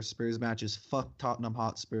after a Spurs match is fuck Tottenham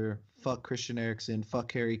Hotspur, fuck Christian Eriksen,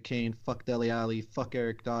 fuck Harry Kane, fuck Dele Alli, fuck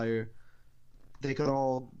Eric Dyer. They could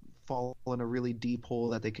all fall in a really deep hole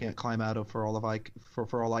that they can't climb out of for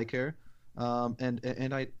all I care.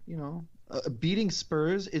 And I, beating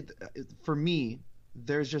Spurs, for me,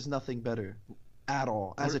 there's just nothing better at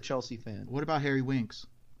all as a Chelsea fan. What about Harry Winks?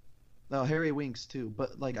 No, Harry Winks too,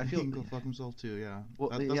 but like I feel he can go fuck himself too. Yeah. Well,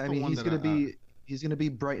 that's I mean, he's gonna be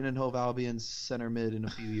Brighton and Hove Albion's center mid in a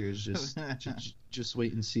few years. Just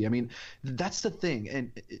wait and see. I mean, that's the thing,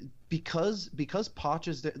 and because Poch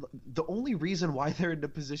is there, the only reason why they're in the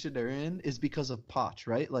position they're in is because of Poch,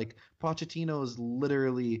 right? Like Pochettino is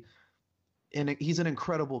literally. And he's an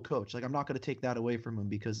incredible coach. Like, I'm not going to take that away from him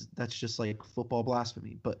because that's just like football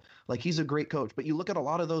blasphemy. But like, he's a great coach. But you look at a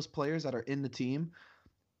lot of those players that are in the team.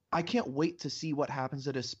 I can't wait to see what happens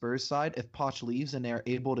at his Spurs side if Poch leaves and they're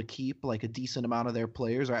able to keep like a decent amount of their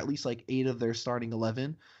players, or at least like 8 of their starting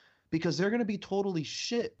 11, because they're going to be totally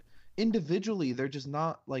shit. Individually, they're just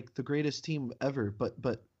not like the greatest team ever.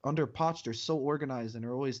 But under Poch, they're so organized and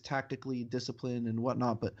they're always tactically disciplined and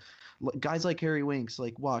whatnot. But guys like Harry Winks,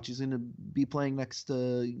 like, watch, he's going to be playing next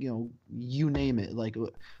to, you name it, like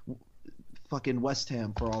fucking West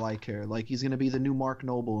Ham for all I care. Like, he's going to be the new Mark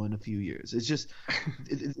Noble in a few years. It's just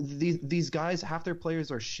these guys, half their players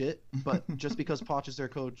are shit, but just because Poch is their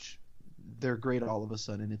coach, they're great all of a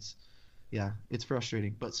sudden. It's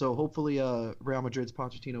frustrating. But so hopefully Real Madrid's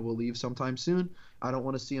Pochettino will leave sometime soon. I don't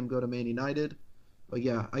want to see him go to Man United. But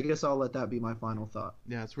yeah, I guess I'll let that be my final thought.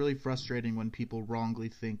 Yeah, it's really frustrating when people wrongly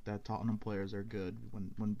think that Tottenham players are good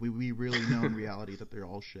when we really know in reality that they're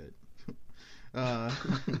all shit.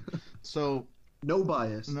 So no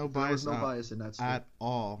bias. No bias. No bias in that stuff. At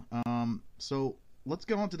all. So let's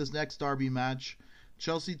get on to this next derby match.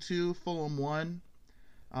 Chelsea 2, Fulham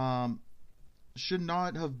 1. Should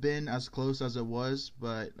not have been as close as it was,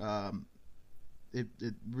 but it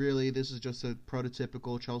really, this is just a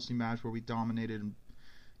prototypical Chelsea match where we dominated and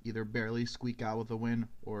either barely squeak out with a win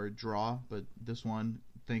or a draw, but this one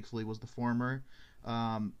thankfully was the former.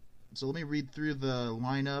 So let me read through the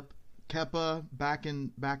lineup. Kepa back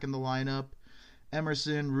in the lineup.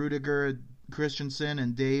 Emerson, Rudiger, Christensen,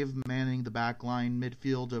 and Dave manning the back line.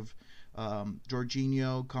 Midfield of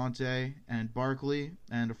Jorginho, Conte, and Barkley,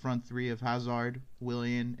 and a front three of Hazard,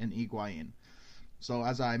 Willian, and Higuain. So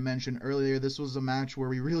as I mentioned earlier, this was a match where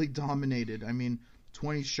we really dominated. I mean,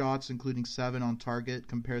 20 shots, including 7 on target,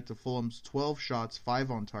 compared to Fulham's 12 shots,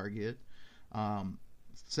 5 on target.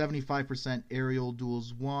 75% aerial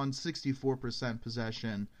duels won, 64%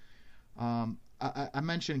 possession. I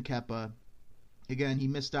mentioned Kepa. Again, he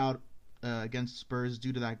missed out against Spurs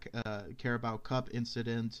due to that Carabao Cup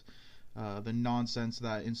incident, the nonsense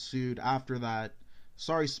that ensued after that.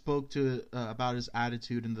 Sarri spoke to about his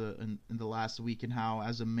attitude in the last week and how,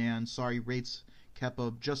 as a man, Sarri rates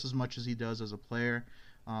Kepa just as much as he does as a player.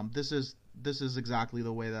 This is exactly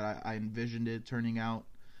the way that I envisioned it turning out.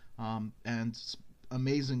 And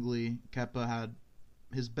amazingly, Kepa had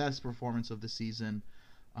his best performance of the season.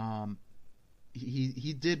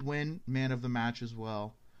 He did win Man of the Match as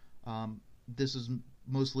well. This is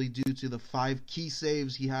mostly due to the 5 key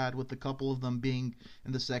saves he had, with a couple of them being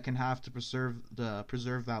in the second half to preserve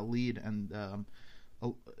that lead and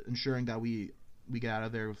ensuring that we get out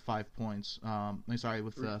of there with 5 points.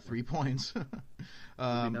 With 3 points.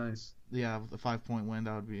 That'd be nice. Yeah, with a 5-point win,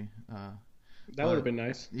 that would be. That would have been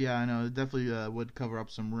nice. Yeah, I know. It definitely would cover up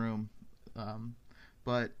some room.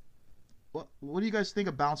 But what do you guys think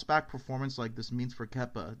a bounce back performance like this means for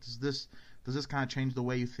Kepa? Does this kind of change the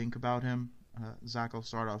way you think about him? Zach, I'll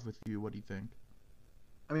start off with you. What do you think?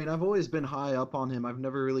 I mean, I've always been high up on him. I've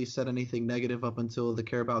never really said anything negative up until the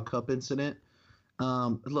Carabao Cup incident.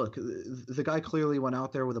 Look, the guy clearly went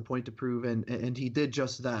out there with a point to prove, and he did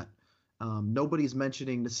just that. Nobody's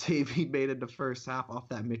mentioning the save he made in the first half off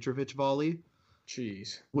that Mitrovic volley.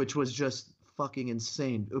 Jeez. Which was just fucking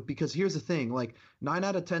insane. Because here's the thing, like 9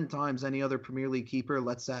 out of 10 times any other Premier League keeper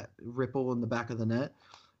lets that ripple in the back of the net.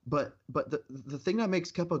 But the thing that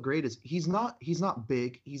makes Kepa great is he's not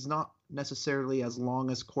big. He's not necessarily as long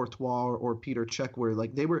as Courtois or Peter Cech were.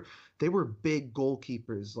 Like they were big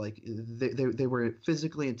goalkeepers. Like they were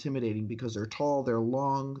physically intimidating because they're tall, they're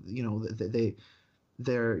long. You know,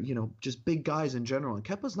 they're just big guys in general. And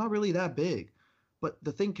Kepa's not really that big. But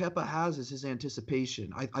the thing Kepa has is his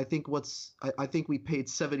anticipation. I think we paid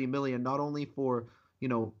 70 million not only for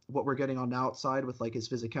what we're getting on the outside with like his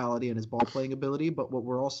physicality and his ball playing ability, but what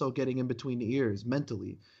we're also getting in between the ears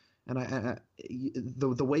mentally. And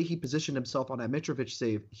the way he positioned himself on that Mitrovic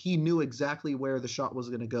save, he knew exactly where the shot was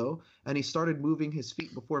going to go, and he started moving his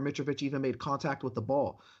feet before Mitrovic even made contact with the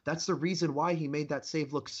ball. That's the reason why he made that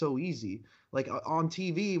save look so easy. Like on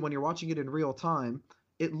TV, when you're watching it in real time,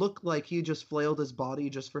 it looked like he just flailed his body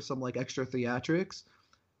just for some like extra theatrics.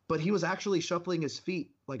 But he was actually shuffling his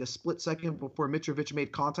feet like a split second before Mitrovic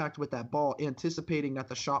made contact with that ball, anticipating that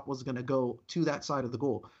the shot was going to go to that side of the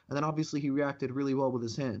goal. And then obviously he reacted really well with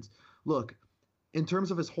his hands. Look, in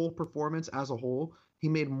terms of his whole performance as a whole, he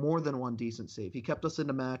made more than one decent save. He kept us in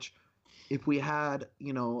the match. If we had,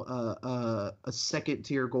 a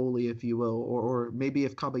second-tier goalie, if you will, or maybe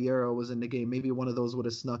if Caballero was in the game, maybe one of those would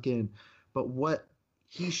have snuck in. But what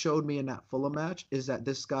he showed me in that Fulham match is that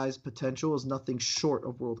this guy's potential is nothing short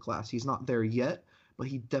of world class. He's not there yet, but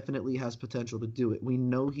he definitely has potential to do it. We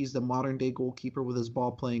know he's the modern day goalkeeper with his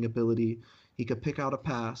ball playing ability. He could pick out a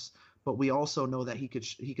pass, but we also know that he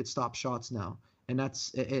could stop shots now. And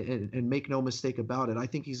that's and make no mistake about it. I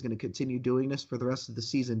think he's going to continue doing this for the rest of the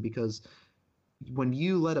season, because when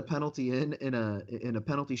you let a penalty in a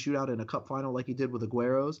penalty shootout in a cup final like he did with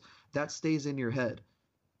Aguero's, that stays in your head.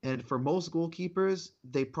 And for most goalkeepers,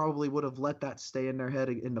 they probably would have let that stay in their head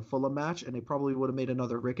in the Fulham match, and they probably would have made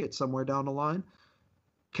another ricket somewhere down the line.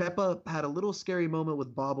 Kepa had a little scary moment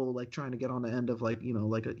with Babel, like trying to get on the end of I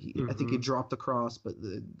think he dropped the cross, but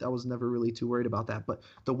I was never really too worried about that. But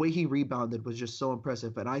the way he rebounded was just so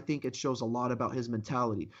impressive, and I think it shows a lot about his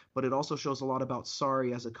mentality. But it also shows a lot about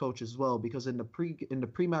Sarri as a coach as well, because in the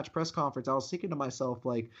pre-match press conference, I was thinking to myself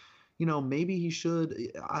like, maybe he should.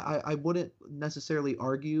 I wouldn't necessarily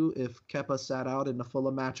argue if Kepa sat out in the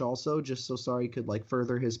Fulham match also, just so Sarri could like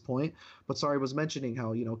further his point. But Sarri was mentioning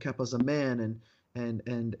how Kepa's a man,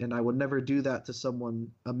 and I would never do that to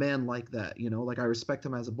a man like that. Like I respect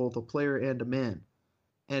him as both a player and a man.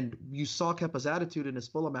 And you saw Kepa's attitude in his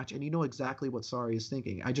Fulham match, and you know exactly what Sarri is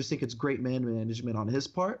thinking. I just think it's great man management on his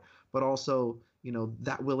part, but also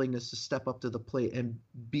that willingness to step up to the plate and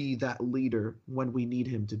be that leader when we need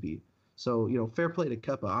him to be. So, fair play to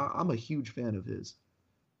Kepa. I'm a huge fan of his.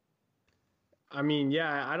 I mean,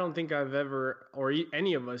 yeah, I don't think I've ever, or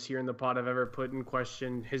any of us here in the pod have ever put in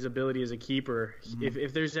question his ability as a keeper. Mm-hmm.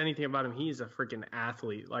 If there's anything about him, he's a freaking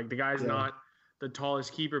athlete. Like, the guy's not the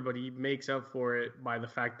tallest keeper, but he makes up for it by the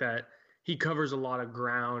fact that he covers a lot of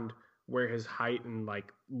ground where his height and,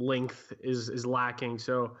 like, length is lacking.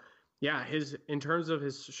 So Yeah, in terms of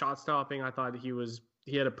his shot stopping, I thought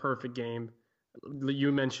he had a perfect game.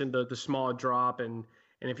 You mentioned the small drop, and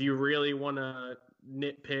if you really want to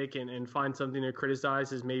nitpick and find something to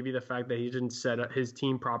criticize, is maybe the fact that he didn't set up his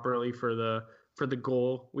team properly for the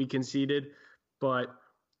goal we conceded. But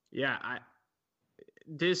yeah,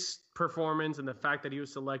 this performance and the fact that he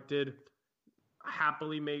was selected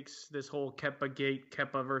happily makes this whole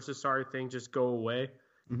Kepa versus Sarri thing just go away.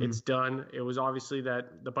 Mm-hmm. It's done. It was obviously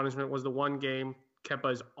that the punishment was the one game.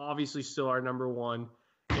 Kepa is obviously still our number one.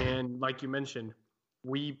 And like you mentioned,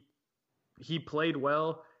 he played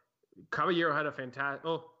well. Caballero had a fantastic.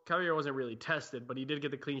 Oh, Caballero wasn't really tested, but he did get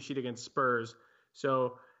the clean sheet against Spurs.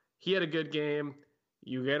 So he had a good game.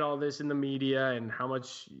 You get all this in the media and how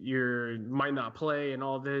much you might not play and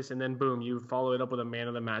all this, and then boom, you follow it up with a man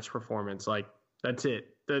of the match performance. Like, that's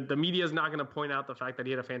it. The media is not going to point out the fact that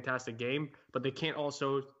he had a fantastic game, but they can't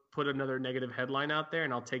also put another negative headline out there,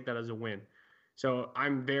 and I'll take that as a win. So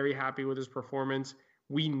I'm very happy with his performance.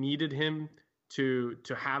 We needed him to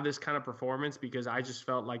have this kind of performance because I just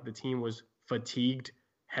felt like the team was fatigued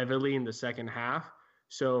heavily in the second half.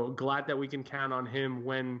 So glad that we can count on him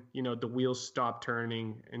when, the wheels stop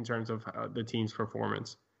turning in terms of the team's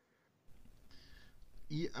performance.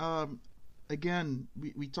 Yeah, again,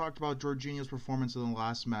 we talked about Jorginho's performance in the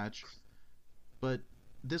last match, but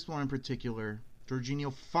this one in particular,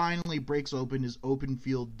 Jorginho finally breaks open his open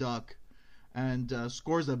field duck and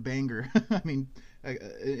scores a banger. I mean,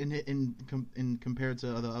 in compared to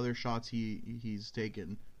the other shots he's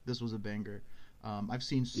taken, this was a banger. I've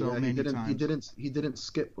seen many times. He didn't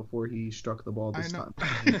skip before he struck the ball this time.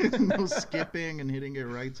 No skipping and hitting it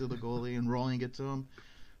right to the goalie and rolling it to him.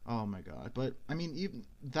 Oh my god! But I mean, even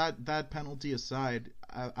that penalty aside,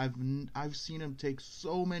 I've seen him take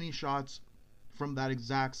so many shots from that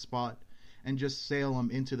exact spot and just sail them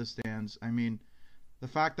into the stands. I mean, the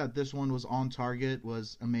fact that this one was on target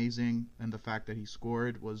was amazing, and the fact that he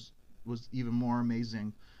scored was even more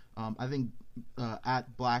amazing. I think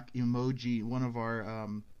at Black Emoji, one of our,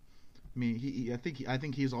 I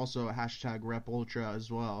think he's also a hashtag Rep Ultra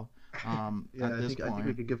as well. I think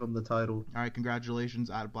we could give him the title. All right,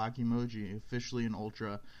 congratulations at Black Emoji, officially an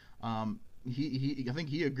Ultra. I think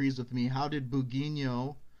he agrees with me. How did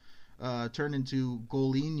Buginho turn into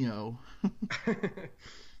Golinho?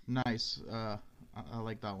 Nice. I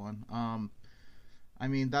like that one. I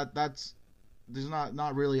mean that's there's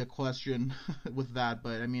not really a question with that,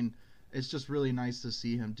 but I mean it's just really nice to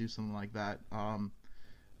see him do something like that.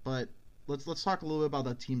 But let's talk a little bit about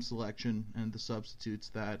the team selection and the substitutes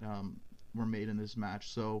that were made in this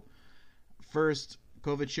match. So first,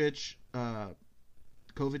 Kovacic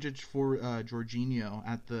for Jorginho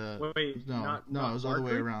at the Wait, no, it was all the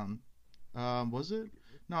way around. Was it?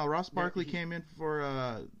 No, Ross Barkley came in for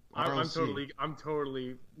I'm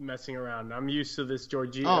totally messing around. I'm used to this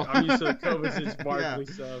Jorginho. I'm used to the Kovacic Barkley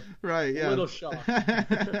stuff. Right, yeah. A little shocked.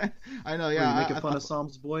 I know, yeah. Were you making fun of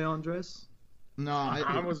Sam's boy Andres? No,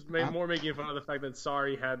 I was more making fun of the fact that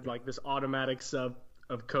Sarri had like this automatic sub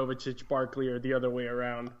of Kovacic Barkley or the other way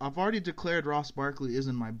around. I've already declared Ross Barkley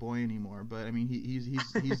isn't my boy anymore, but I mean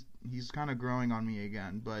he's kind of growing on me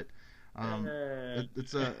again. But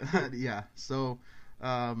it's a yeah. So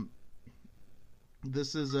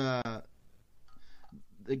this is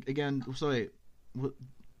again. So wait.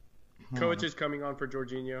 Kovacic is coming on for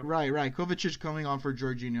Jorginho. Right. Kovacic is coming on for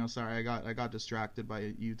Jorginho. Sorry, I got distracted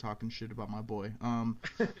by you talking shit about my boy.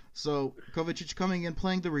 So Kovacic coming in,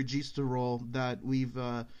 playing the Regista role that we've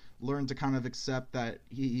learned to kind of accept that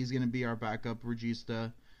he's going to be our backup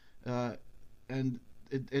Regista, and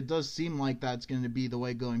it does seem like that's going to be the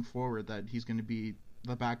way going forward. That he's going to be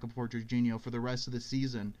the backup for Jorginho for the rest of the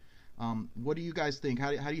season. What do you guys think? How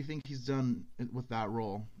do you think he's done with that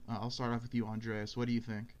role? I'll start off with you, Andreas. What do you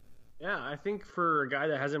think? Yeah, I think for a guy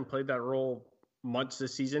that hasn't played that role much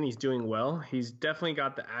this season, he's doing well. He's definitely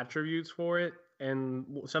got the attributes for it. And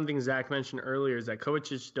something Zach mentioned earlier is that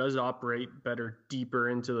Kovacic does operate better deeper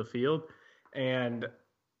into the field. And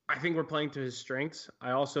I think we're playing to his strengths.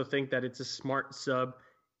 I also think that it's a smart sub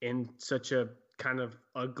in such a kind of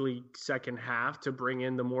ugly second half to bring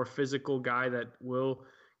in the more physical guy that will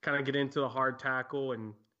kind of get into the hard tackle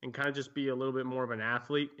and kind of just be a little bit more of an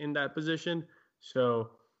athlete in that position. So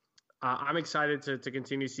I'm excited to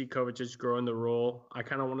continue to see Kovacic grow in the role. I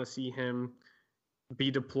kind of want to see him be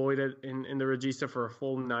deployed in the Regista for a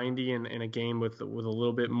full 90 in a game with a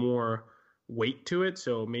little bit more weight to it.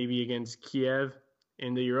 So maybe against Kiev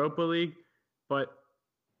in the Europa League. But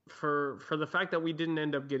for the fact that we didn't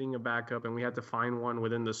end up getting a backup and we had to find one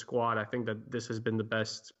within the squad, I think that this has been the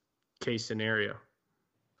best case scenario.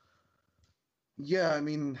 Yeah, I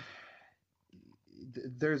mean,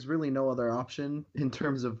 there's really no other option in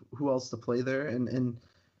terms of who else to play there. And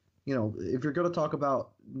you know, if you're going to talk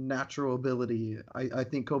about natural ability, I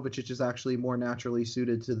think Kovacic is actually more naturally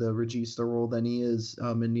suited to the regista role than he is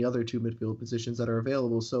in the other two midfield positions that are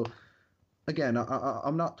available. So, again,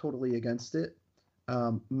 I'm not totally against it.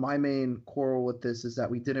 My main quarrel with this is that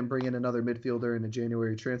we didn't bring in another midfielder in the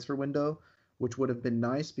January transfer window, which would have been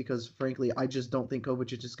nice because, frankly, I just don't think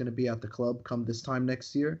Kovacic is going to be at the club come this time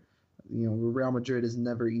next year. You know, Real Madrid is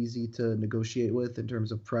never easy to negotiate with in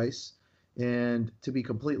terms of price. And to be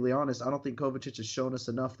completely honest, I don't think Kovacic has shown us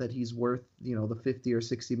enough that he's worth, you know, the 50 or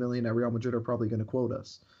 60 million that Real Madrid are probably going to quote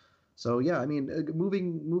us. So yeah, I mean,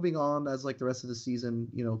 moving on as like the rest of the season,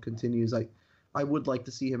 you know, continues. I would like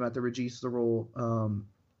to see him at the regista role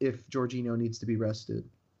if Jorginho needs to be rested.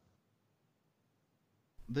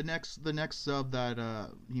 The next sub that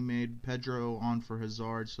he made, Pedro on for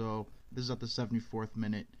Hazard. So this is at the 74th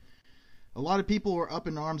minute. A lot of people were up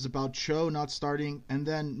in arms about Cho not starting and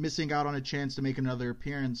then missing out on a chance to make another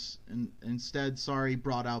appearance. And instead, Sarri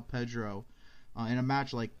brought out Pedro in a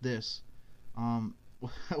match like this.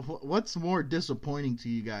 What's more disappointing to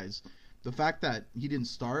you guys? The fact that he didn't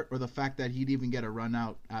start or the fact that he'd even get a run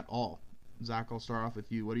out at all? Zach, I'll start off with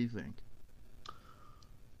you. What do you think?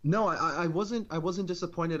 No, I wasn't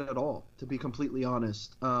disappointed at all, to be completely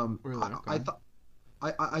honest. Really? Okay.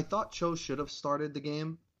 I thought Cho should have started the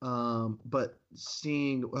game. But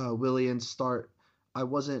seeing Willian start, I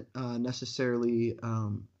wasn't necessarily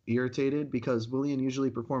irritated because Willian usually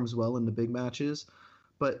performs well in the big matches.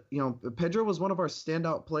 But, you know, Pedro was one of our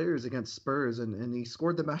standout players against Spurs, and he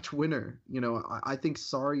scored the match winner. You know, I think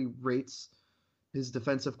Sarri rates his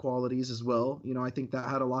defensive qualities as well. You know, I think that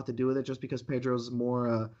had a lot to do with it just because Pedro's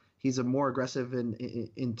he's a more aggressive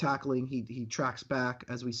in tackling. He tracks back,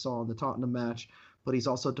 as we saw in the Tottenham match. But he's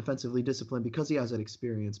also defensively disciplined because he has that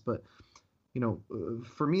experience. But, you know,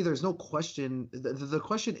 for me, there's no question. The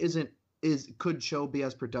question could Cho be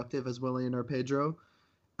as productive as Willian or Pedro?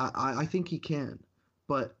 I think he can.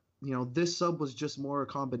 But, you know, this sub was just more a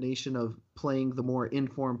combination of playing the more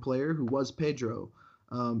informed player who was Pedro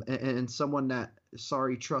and someone that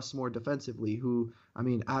Sarri trusts more defensively, who, I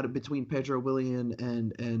mean, between Pedro, Willian,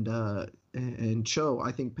 and Cho,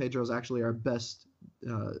 I think Pedro's actually our best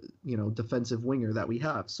defensive winger that we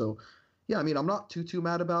have. So, yeah, I mean, I'm not too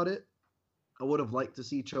mad about it. I would have liked to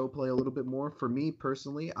see Cho play a little bit more. For me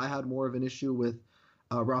personally, I had more of an issue with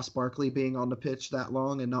Ross Barkley being on the pitch that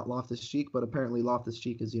long and not Loftus-Cheek, but apparently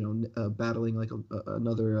Loftus-Cheek is, battling like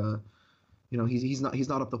another, he's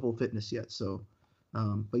not up to full fitness yet. So,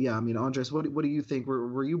 but yeah, I mean, Andres, what do you think?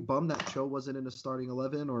 Were you bummed that Cho wasn't in the starting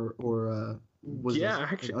 11 or was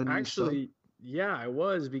actually, yeah, I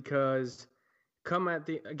was because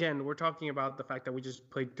we're talking about the fact that we just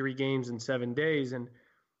played 3 games in 7 days, and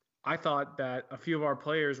I thought that a few of our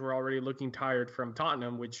players were already looking tired from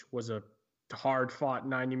Tottenham, which was a hard-fought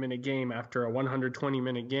 90-minute game after a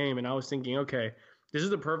 120-minute game, and I was thinking, okay, this is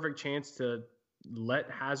the perfect chance to let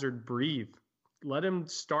Hazard breathe. Let him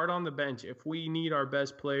start on the bench. If we need our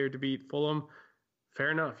best player to beat Fulham,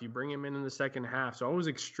 fair enough. You bring him in the second half. So I was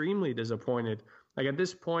extremely disappointed. Like, at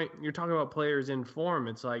this point, you're talking about players in form.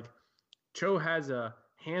 It's like Cho has a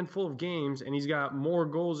handful of games, and he's got more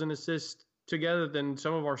goals and assists together than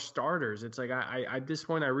some of our starters. It's like at this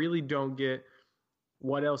point, I really don't get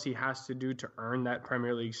what else he has to do to earn that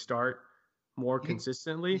Premier League start more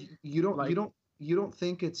consistently. You don't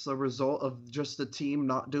think it's a result of just the team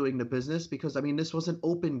not doing the business? Because, I mean, this was an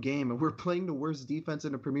open game, and we're playing the worst defense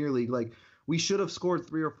in the Premier League. Like, we should have scored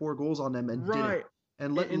 3 or 4 goals on them and didn't.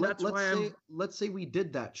 And let's say we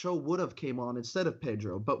did that. Cho would have came on instead of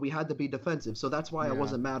Pedro, but we had to be defensive. So that's why I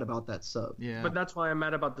wasn't mad about that sub. Yeah. But that's why I'm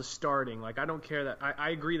mad about the starting. Like, I don't care that I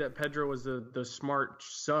agree that Pedro was the smart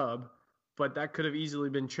sub, but that could have easily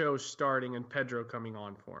been Cho starting and Pedro coming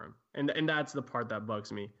on for him. And that's the part that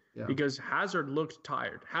bugs me. Yeah. Because Hazard looked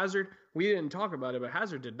tired. We didn't talk about it, but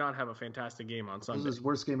Hazard did not have a fantastic game on Sunday. This was his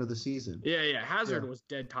worst game of the season. Yeah. Hazard was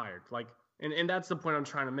dead tired. Like, and that's the point I'm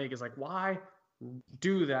trying to make is like, why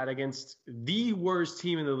do that against the worst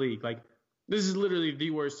team in the league? Like, this is literally the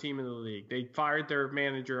worst team in the league. They fired their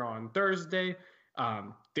manager on Thursday.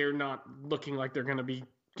 They're not looking like they're going to be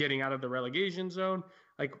getting out of the relegation zone.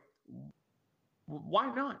 Like,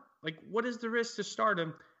 why not? Like, what is the risk to start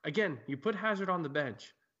him? Again, you put Hazard on the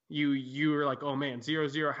bench. You were like, oh man,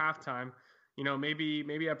 0-0 halftime.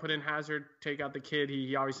 Maybe I put in Hazard, take out the kid.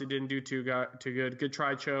 He obviously didn't do too good. Good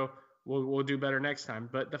try, Cho. We'll do better next time.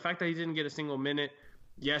 But the fact that he didn't get a single minute,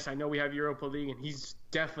 yes, I know we have Europa League, and he's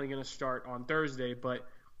definitely going to start on Thursday. But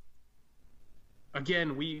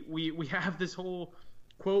again, we have this whole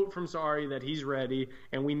quote from Sarri that he's ready,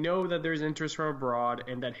 and we know that there's interest from abroad,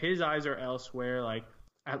 and that his eyes are elsewhere. Like,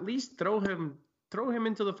 at least throw him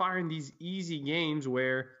into the fire in these easy games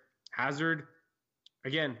where Hazard,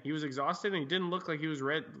 again, he was exhausted and he didn't look like he was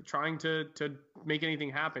trying to make anything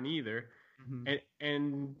happen either. Mm-hmm.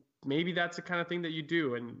 And maybe that's the kind of thing that you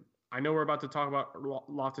do. And I know we're about to talk about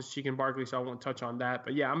Loftus-Cheek and Barkley, so I won't touch on that.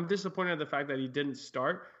 But yeah, I'm disappointed at the fact that he didn't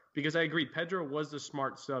start, because I agree, Pedro was the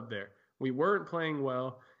smart sub there. We weren't playing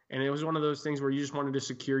well, and it was one of those things where you just wanted to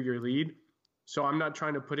secure your lead. So I'm not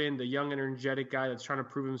trying to put in the young, energetic guy that's trying to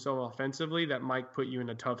prove himself offensively that might put you in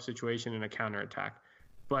a tough situation in a counterattack.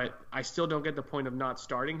 But I still don't get the point of not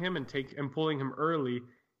starting him and pulling him early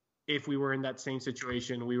if we were in that same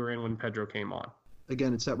situation we were in when Pedro came on.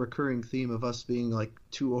 Again, it's that recurring theme of us being like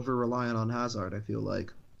too over-reliant on Hazard, I feel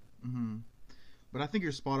like. Mm-hmm. But I think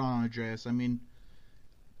you're spot on, Andreas. I mean,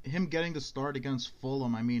 him getting the start against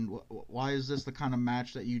Fulham, I mean, why is this the kind of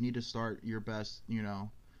match that you need to start your best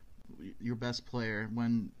player,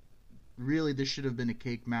 when really this should have been a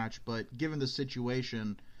cake match? But given the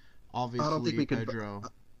situation, obviously, I don't think we Pedro.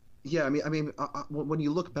 Yeah, I mean, when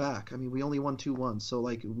you look back, I mean, we only won 2-1, so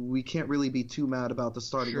like we can't really be too mad about the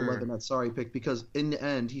starting 11 that Sarri picked, because in the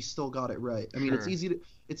end he still got it right. I mean, it's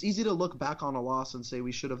easy to look back on a loss and say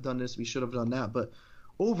we should have done this, we should have done that, but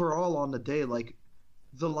overall on the day, like,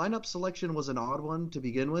 the lineup selection was an odd one to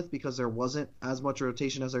begin with because there wasn't as much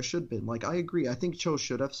rotation as there should have been. Like, I agree, I think Cho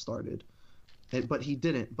should have started, but he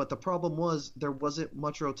didn't. But the problem was there wasn't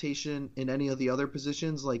much rotation in any of the other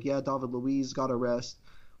positions. Like, yeah, David Luiz got a rest.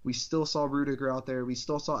 We still saw Rudiger out there. We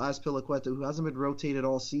still saw Azpilicueta, who hasn't been rotated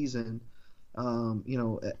all season.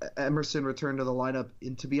 Emerson returned to the lineup.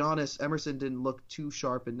 And to be honest, Emerson didn't look too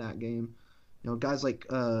sharp in that game. Guys like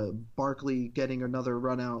Barkley getting another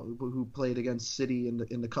run out, who played against City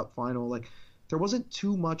in the Cup final. Like, there wasn't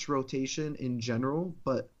too much rotation in general.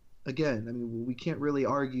 But again, I mean, we can't really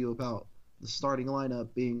argue about the starting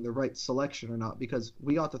lineup being the right selection or not, because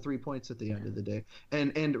we got the 3 points at the end of the day,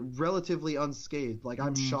 and relatively unscathed. Like,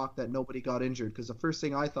 I'm shocked that nobody got injured, because the first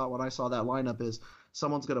thing I thought when I saw that lineup is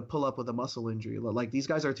someone's going to pull up with a muscle injury. Like, these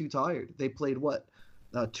guys are too tired. They played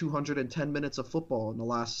 210 minutes of football in the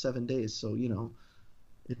last 7 days, so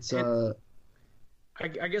it's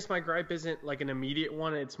I guess my gripe isn't like an immediate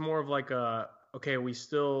one. It's more of like okay, we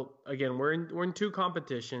still, again, we're in 2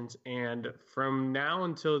 competitions, and from now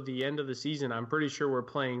until the end of the season, I'm pretty sure we're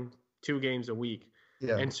playing 2 games a week.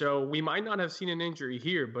 Yeah. And so we might not have seen an injury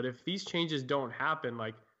here, but if these changes don't happen,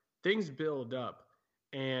 like, things build up.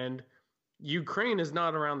 And Ukraine is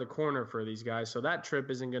not around the corner for these guys, so that trip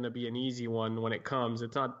isn't going to be an easy one when it comes.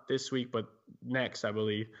 It's not this week, but next, I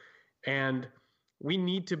believe. And we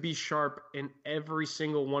need to be sharp in every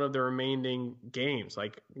single one of the remaining games.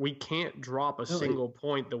 Like, we can't drop a single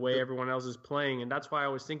point the way everyone else is playing. And that's why I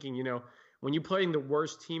was thinking, when you're playing the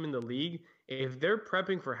worst team in the league, if they're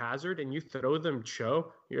prepping for Hazard and you throw them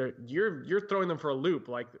Cho, you're throwing them for a loop.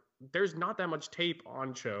 Like, there's not that much tape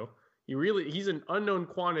on Cho. He's an unknown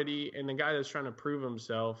quantity, and the guy that's trying to prove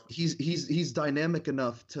himself. He's dynamic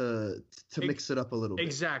enough to mix it up a little bit.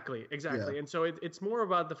 Exactly. Yeah. And so it's more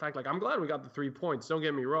about the fact, like, I'm glad we got the 3 points. Don't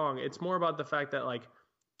get me wrong. It's more about the fact that, like,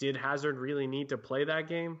 did Hazard really need to play that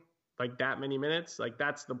game, like, that many minutes? Like,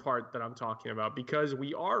 that's the part that I'm talking about, because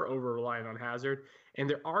we are over reliant on Hazard, and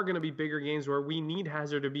there are going to be bigger games where we need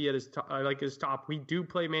Hazard to be at his top. We do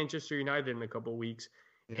play Manchester United in a couple weeks,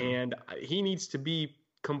 and he needs to be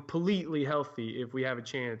completely healthy if we have a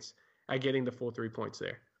chance at getting the full 3 points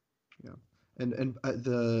there. Yeah, and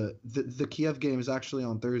the Kiev game is actually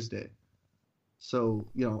on Thursday, so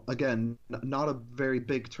again, not a very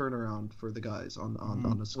big turnaround for the guys on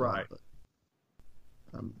the squad. Right. But,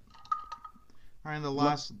 all right, and the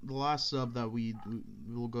last sub that we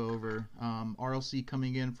will go over, RLC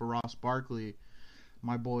coming in for Ross Barkley,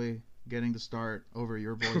 my boy getting the start over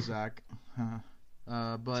your boy Zach.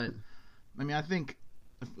 But I mean, I think,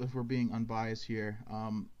 if we're being unbiased here,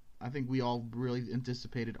 I think we all really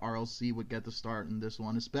anticipated RLC would get the start in this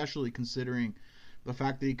one, especially considering the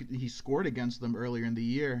fact that he scored against them earlier in the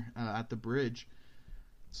year at the Bridge.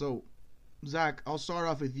 So, Zach, I'll start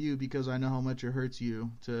off with you because I know how much it hurts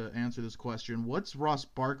you to answer this question. What's Ross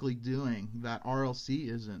Barkley doing that RLC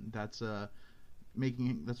isn't? That's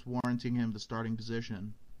warranting him the starting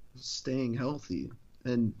position. Staying healthy,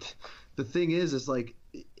 and the thing is like,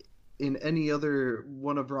 in any other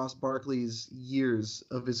one of Ross Barkley's years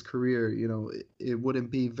of his career, it wouldn't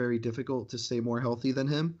be very difficult to stay more healthy than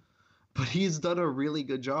him. But he's done a really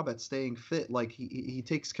good job at staying fit. Like, he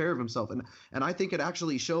takes care of himself, and I think it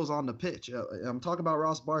actually shows on the pitch. I'm talking about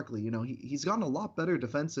Ross Barkley. He's gotten a lot better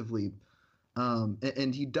defensively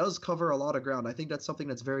And he does cover a lot of ground. I think that's something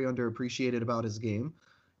that's very underappreciated about his game.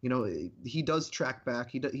 You know, he does track back.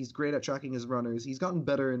 He's great at tracking his runners. He's gotten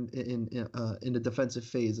better in the defensive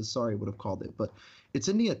phase, as Sarri would have called it. But it's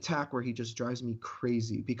in the attack where he just drives me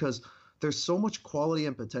crazy because there's so much quality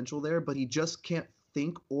and potential there, but he just can't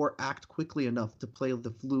think or act quickly enough to play the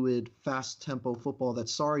fluid, fast tempo football that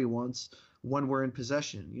Sarri wants when we're in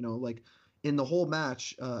possession. You know, like in the whole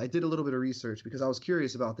match, I did a little bit of research because I was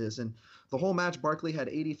curious about this. And the whole match, Barkley had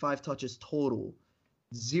 85 touches total.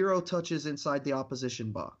 0 touches inside the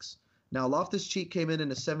opposition box. Now, Loftus-Cheek came in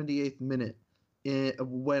the 78th minute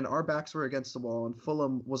when our backs were against the wall and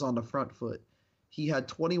Fulham was on the front foot. He had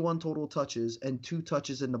 21 total touches and 2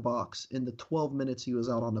 touches in the box in the 12 minutes he was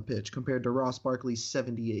out on the pitch compared to Ross Barkley's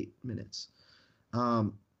 78 minutes.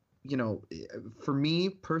 You know, for me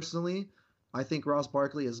personally, I think Ross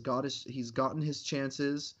Barkley he's gotten his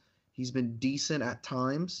chances. He's been decent at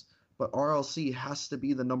times, but RLC has to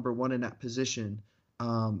be the number one in that position.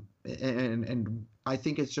 And I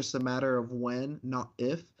think it's just a matter of when, not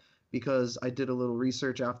if, because I did a little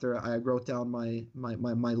research after I wrote down my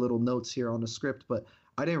little notes here on the script, but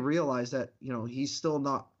I didn't realize that, you know, he's still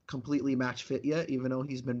not completely match fit yet, even though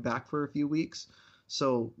he's been back for a few weeks.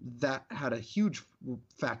 So that had a huge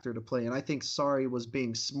factor to play. And I think Sarri was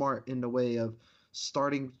being smart in the way of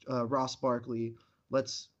starting Ross Barkley.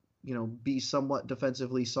 Let's, you know, be somewhat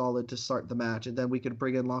defensively solid to start the match, and then we could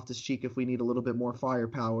bring in Loftus-Cheek if we need a little bit more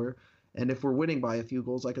firepower. And if we're winning by a few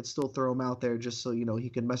goals, I could still throw him out there just so, you know, he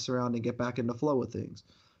can mess around and get back in the flow of things.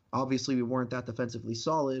 Obviously, we weren't that defensively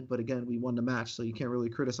solid, but again, we won the match, so you can't really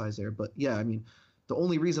criticize there. But yeah, I mean, the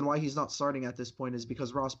only reason why he's not starting at this point is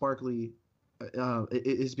because Ross Barkley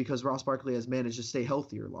has managed to stay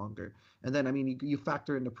healthier longer. And then, I mean, you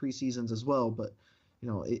factor in the preseasons as well, but, you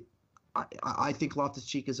know, I think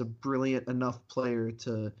Loftus-Cheek is a brilliant enough player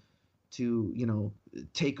to you know,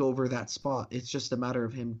 take over that spot. It's just a matter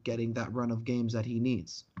of him getting that run of games that he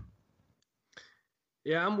needs.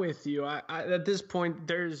 Yeah, I'm with you. I at this point,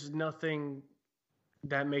 there's nothing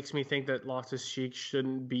that makes me think that Loftus-Cheek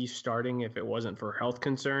shouldn't be starting if it wasn't for health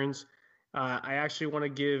concerns. I actually want to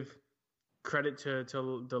give credit to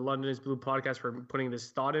the London is Blue podcast for putting this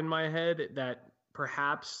thought in my head that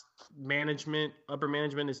perhaps upper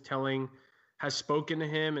management has spoken to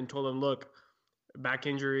him and told him, look, back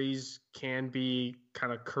injuries can be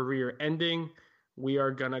kind of career ending. We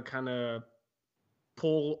are going to kind of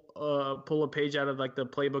pull a page out of like the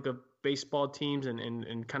playbook of baseball teams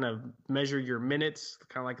and kind of measure your minutes,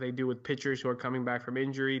 kind of like they do with pitchers who are coming back from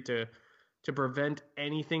injury to prevent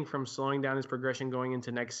anything from slowing down his progression going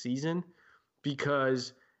into next season.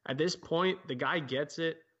 Because at this point, the guy gets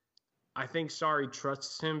it. I think Sarri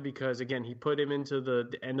trusts him because, again, he put him into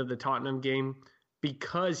the end of the Tottenham game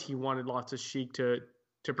because he wanted Loftus-Cheek to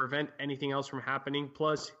prevent anything else from happening.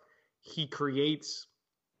 Plus, he creates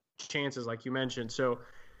chances, like you mentioned. So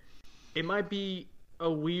it might be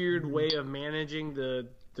a weird way of managing the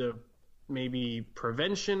maybe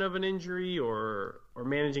prevention of an injury or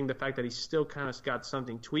managing the fact that he's still kind of got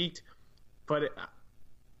something tweaked. But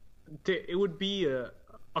it would be a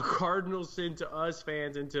cardinal sin to us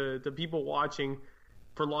fans and to the people watching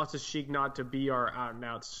for Loftus-Cheek not to be our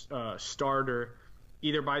out-and-out starter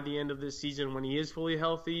either by the end of this season when he is fully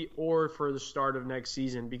healthy or for the start of next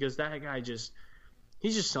season, because that guy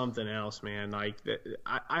he's just something else, man. Like,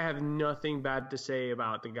 I have nothing bad to say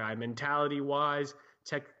about the guy mentality-wise,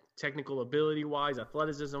 technical ability-wise,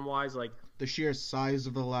 athleticism-wise. Like, the sheer size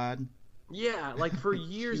of the lad. Yeah, like for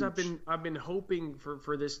years I've been hoping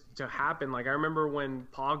for this to happen. Like I remember when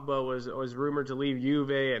Pogba was rumored to leave Juve,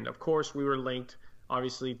 and of course we were linked,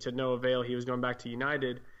 obviously, to no avail. He was going back to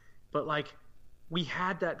United, but like we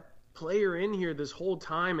had that player in here this whole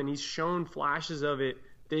time, and he's shown flashes of it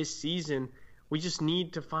this season. We just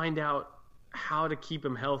need to find out how to keep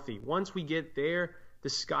him healthy. Once we get there, the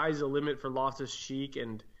sky's the limit for Loftus-Cheek,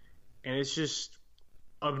 and it's just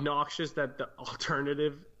obnoxious that the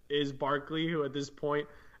alternative is Barkley, who at this point,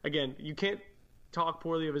 again, you can't talk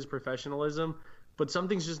poorly of his professionalism, but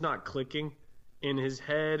something's just not clicking in his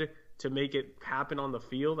head to make it happen on the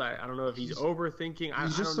field. I don't know if he's overthinking.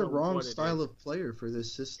 He's just the wrong style of player for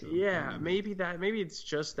this system. Yeah, maybe it's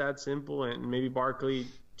just that simple, and maybe Barkley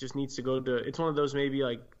just needs to go to. It's one of those maybe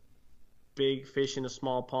like big fish in a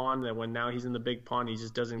small pond that when now he's in the big pond, he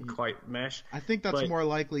just doesn't quite mesh. I think that's more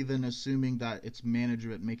likely than assuming that it's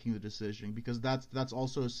management making the decision, because that's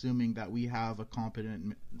also assuming that we have a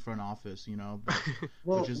competent front office, you know,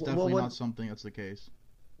 which is definitely not something that's the case.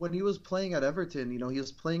 When he was playing at Everton, you know, he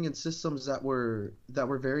was playing in systems that were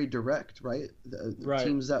very direct, right? Right.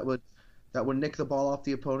 Teams that would that would nick the ball off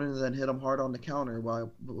the opponent and then hit them hard on the counter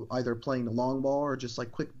while either playing the long ball or just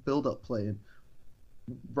like quick build-up play. And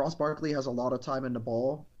Ross Barkley has a lot of time in the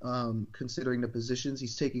ball, considering the positions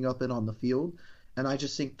he's taking up in on the field, and I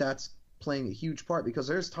just think that's playing a huge part because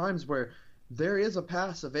there's times where there is a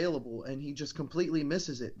pass available and he just completely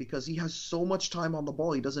misses it because he has so much time on the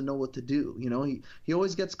ball he doesn't know what to do. You know, he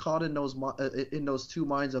always gets caught in those two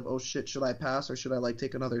minds of, oh shit, should I pass or should I like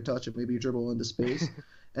take another touch and maybe dribble into space?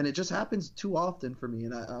 And it just happens too often for me,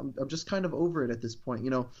 and I'm just kind of over it at this point.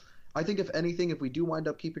 You know, I think if anything, if we do wind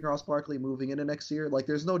up keeping Ross Barkley moving into next year, like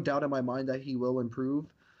there's no doubt in my mind that he will improve.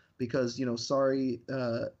 Because, you know,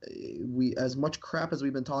 we as much crap as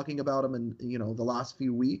we've been talking about him in, you know, the last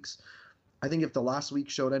few weeks, I think if the last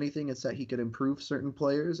week showed anything, it's that he could improve certain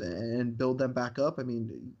players and build them back up. I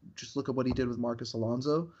mean, just look at what he did with Marcus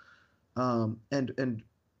Alonso, and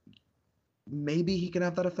maybe he can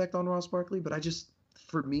have that effect on Ross Barkley. But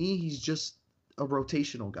for me, he's just a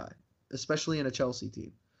rotational guy, especially in a Chelsea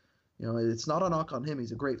team. You know, it's not a knock on him.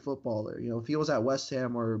 He's a great footballer. You know, if he was at West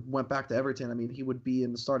Ham or went back to Everton, I mean, he would be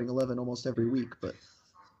in the starting 11 almost every week. But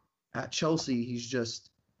at Chelsea, he's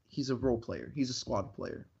a role player. He's a squad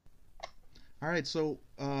player. All right. So,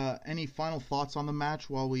 any final thoughts on the match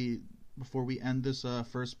before we end this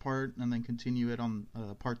first part and then continue it on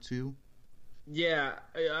part 2? Yeah,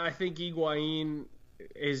 I think Higuain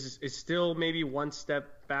is still maybe one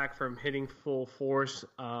step back from hitting full force.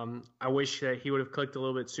 I wish that he would have clicked a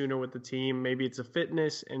little bit sooner with the team. Maybe it's a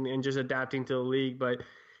fitness and just adapting to the league, but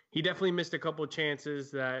he definitely missed a couple of chances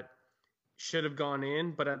that should have gone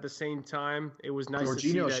in. But at the same time, it was nice to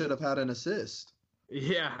see that Jorginho should have had an assist.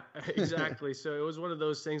 Yeah, exactly. So it was one of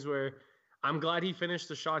those things where I'm glad he finished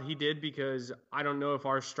the shot he did because I don't know if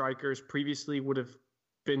our strikers previously would have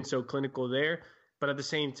been so clinical there. But at the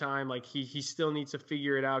same time, like he still needs to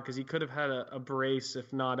figure it out because he could have had a brace,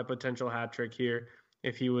 if not a potential hat trick here,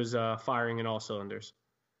 if he was firing in all cylinders.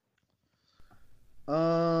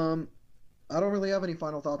 I don't really have any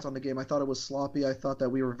final thoughts on the game. I thought it was sloppy. I thought that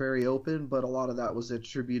we were very open, but a lot of that was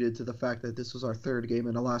attributed to the fact that this was our third game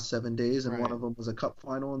in the last 7 days, and one of them was a cup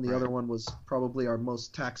final, and the other one was probably our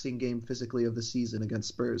most taxing game physically of the season against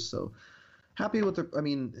Spurs. So happy with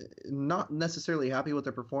not necessarily happy with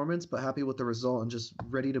their performance, but happy with the result and just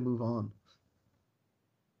ready to move on.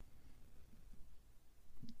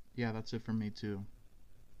 Yeah, that's it from me too.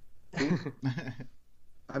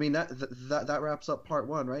 I mean, that wraps up part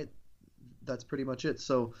 1, right? That's pretty much it.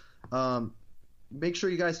 So make sure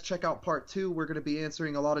you guys check out part 2. We're going to be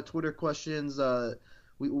answering a lot of Twitter questions.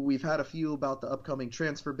 We've had a few about the upcoming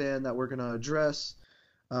transfer ban that we're going to address.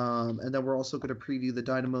 And then we're also going to preview the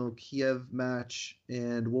Dynamo Kiev match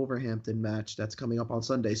and Wolverhampton match that's coming up on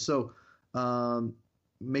Sunday. So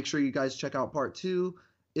make sure you guys check out part 2.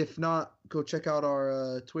 If not, go check out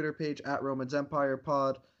our Twitter page at Romans Empire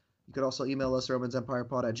Pod. You could also email us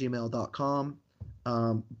romansempirepod@gmail.com.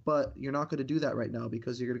 But you're not going to do that right now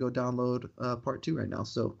because you're going to go download part 2 right now.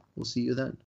 So we'll see you then.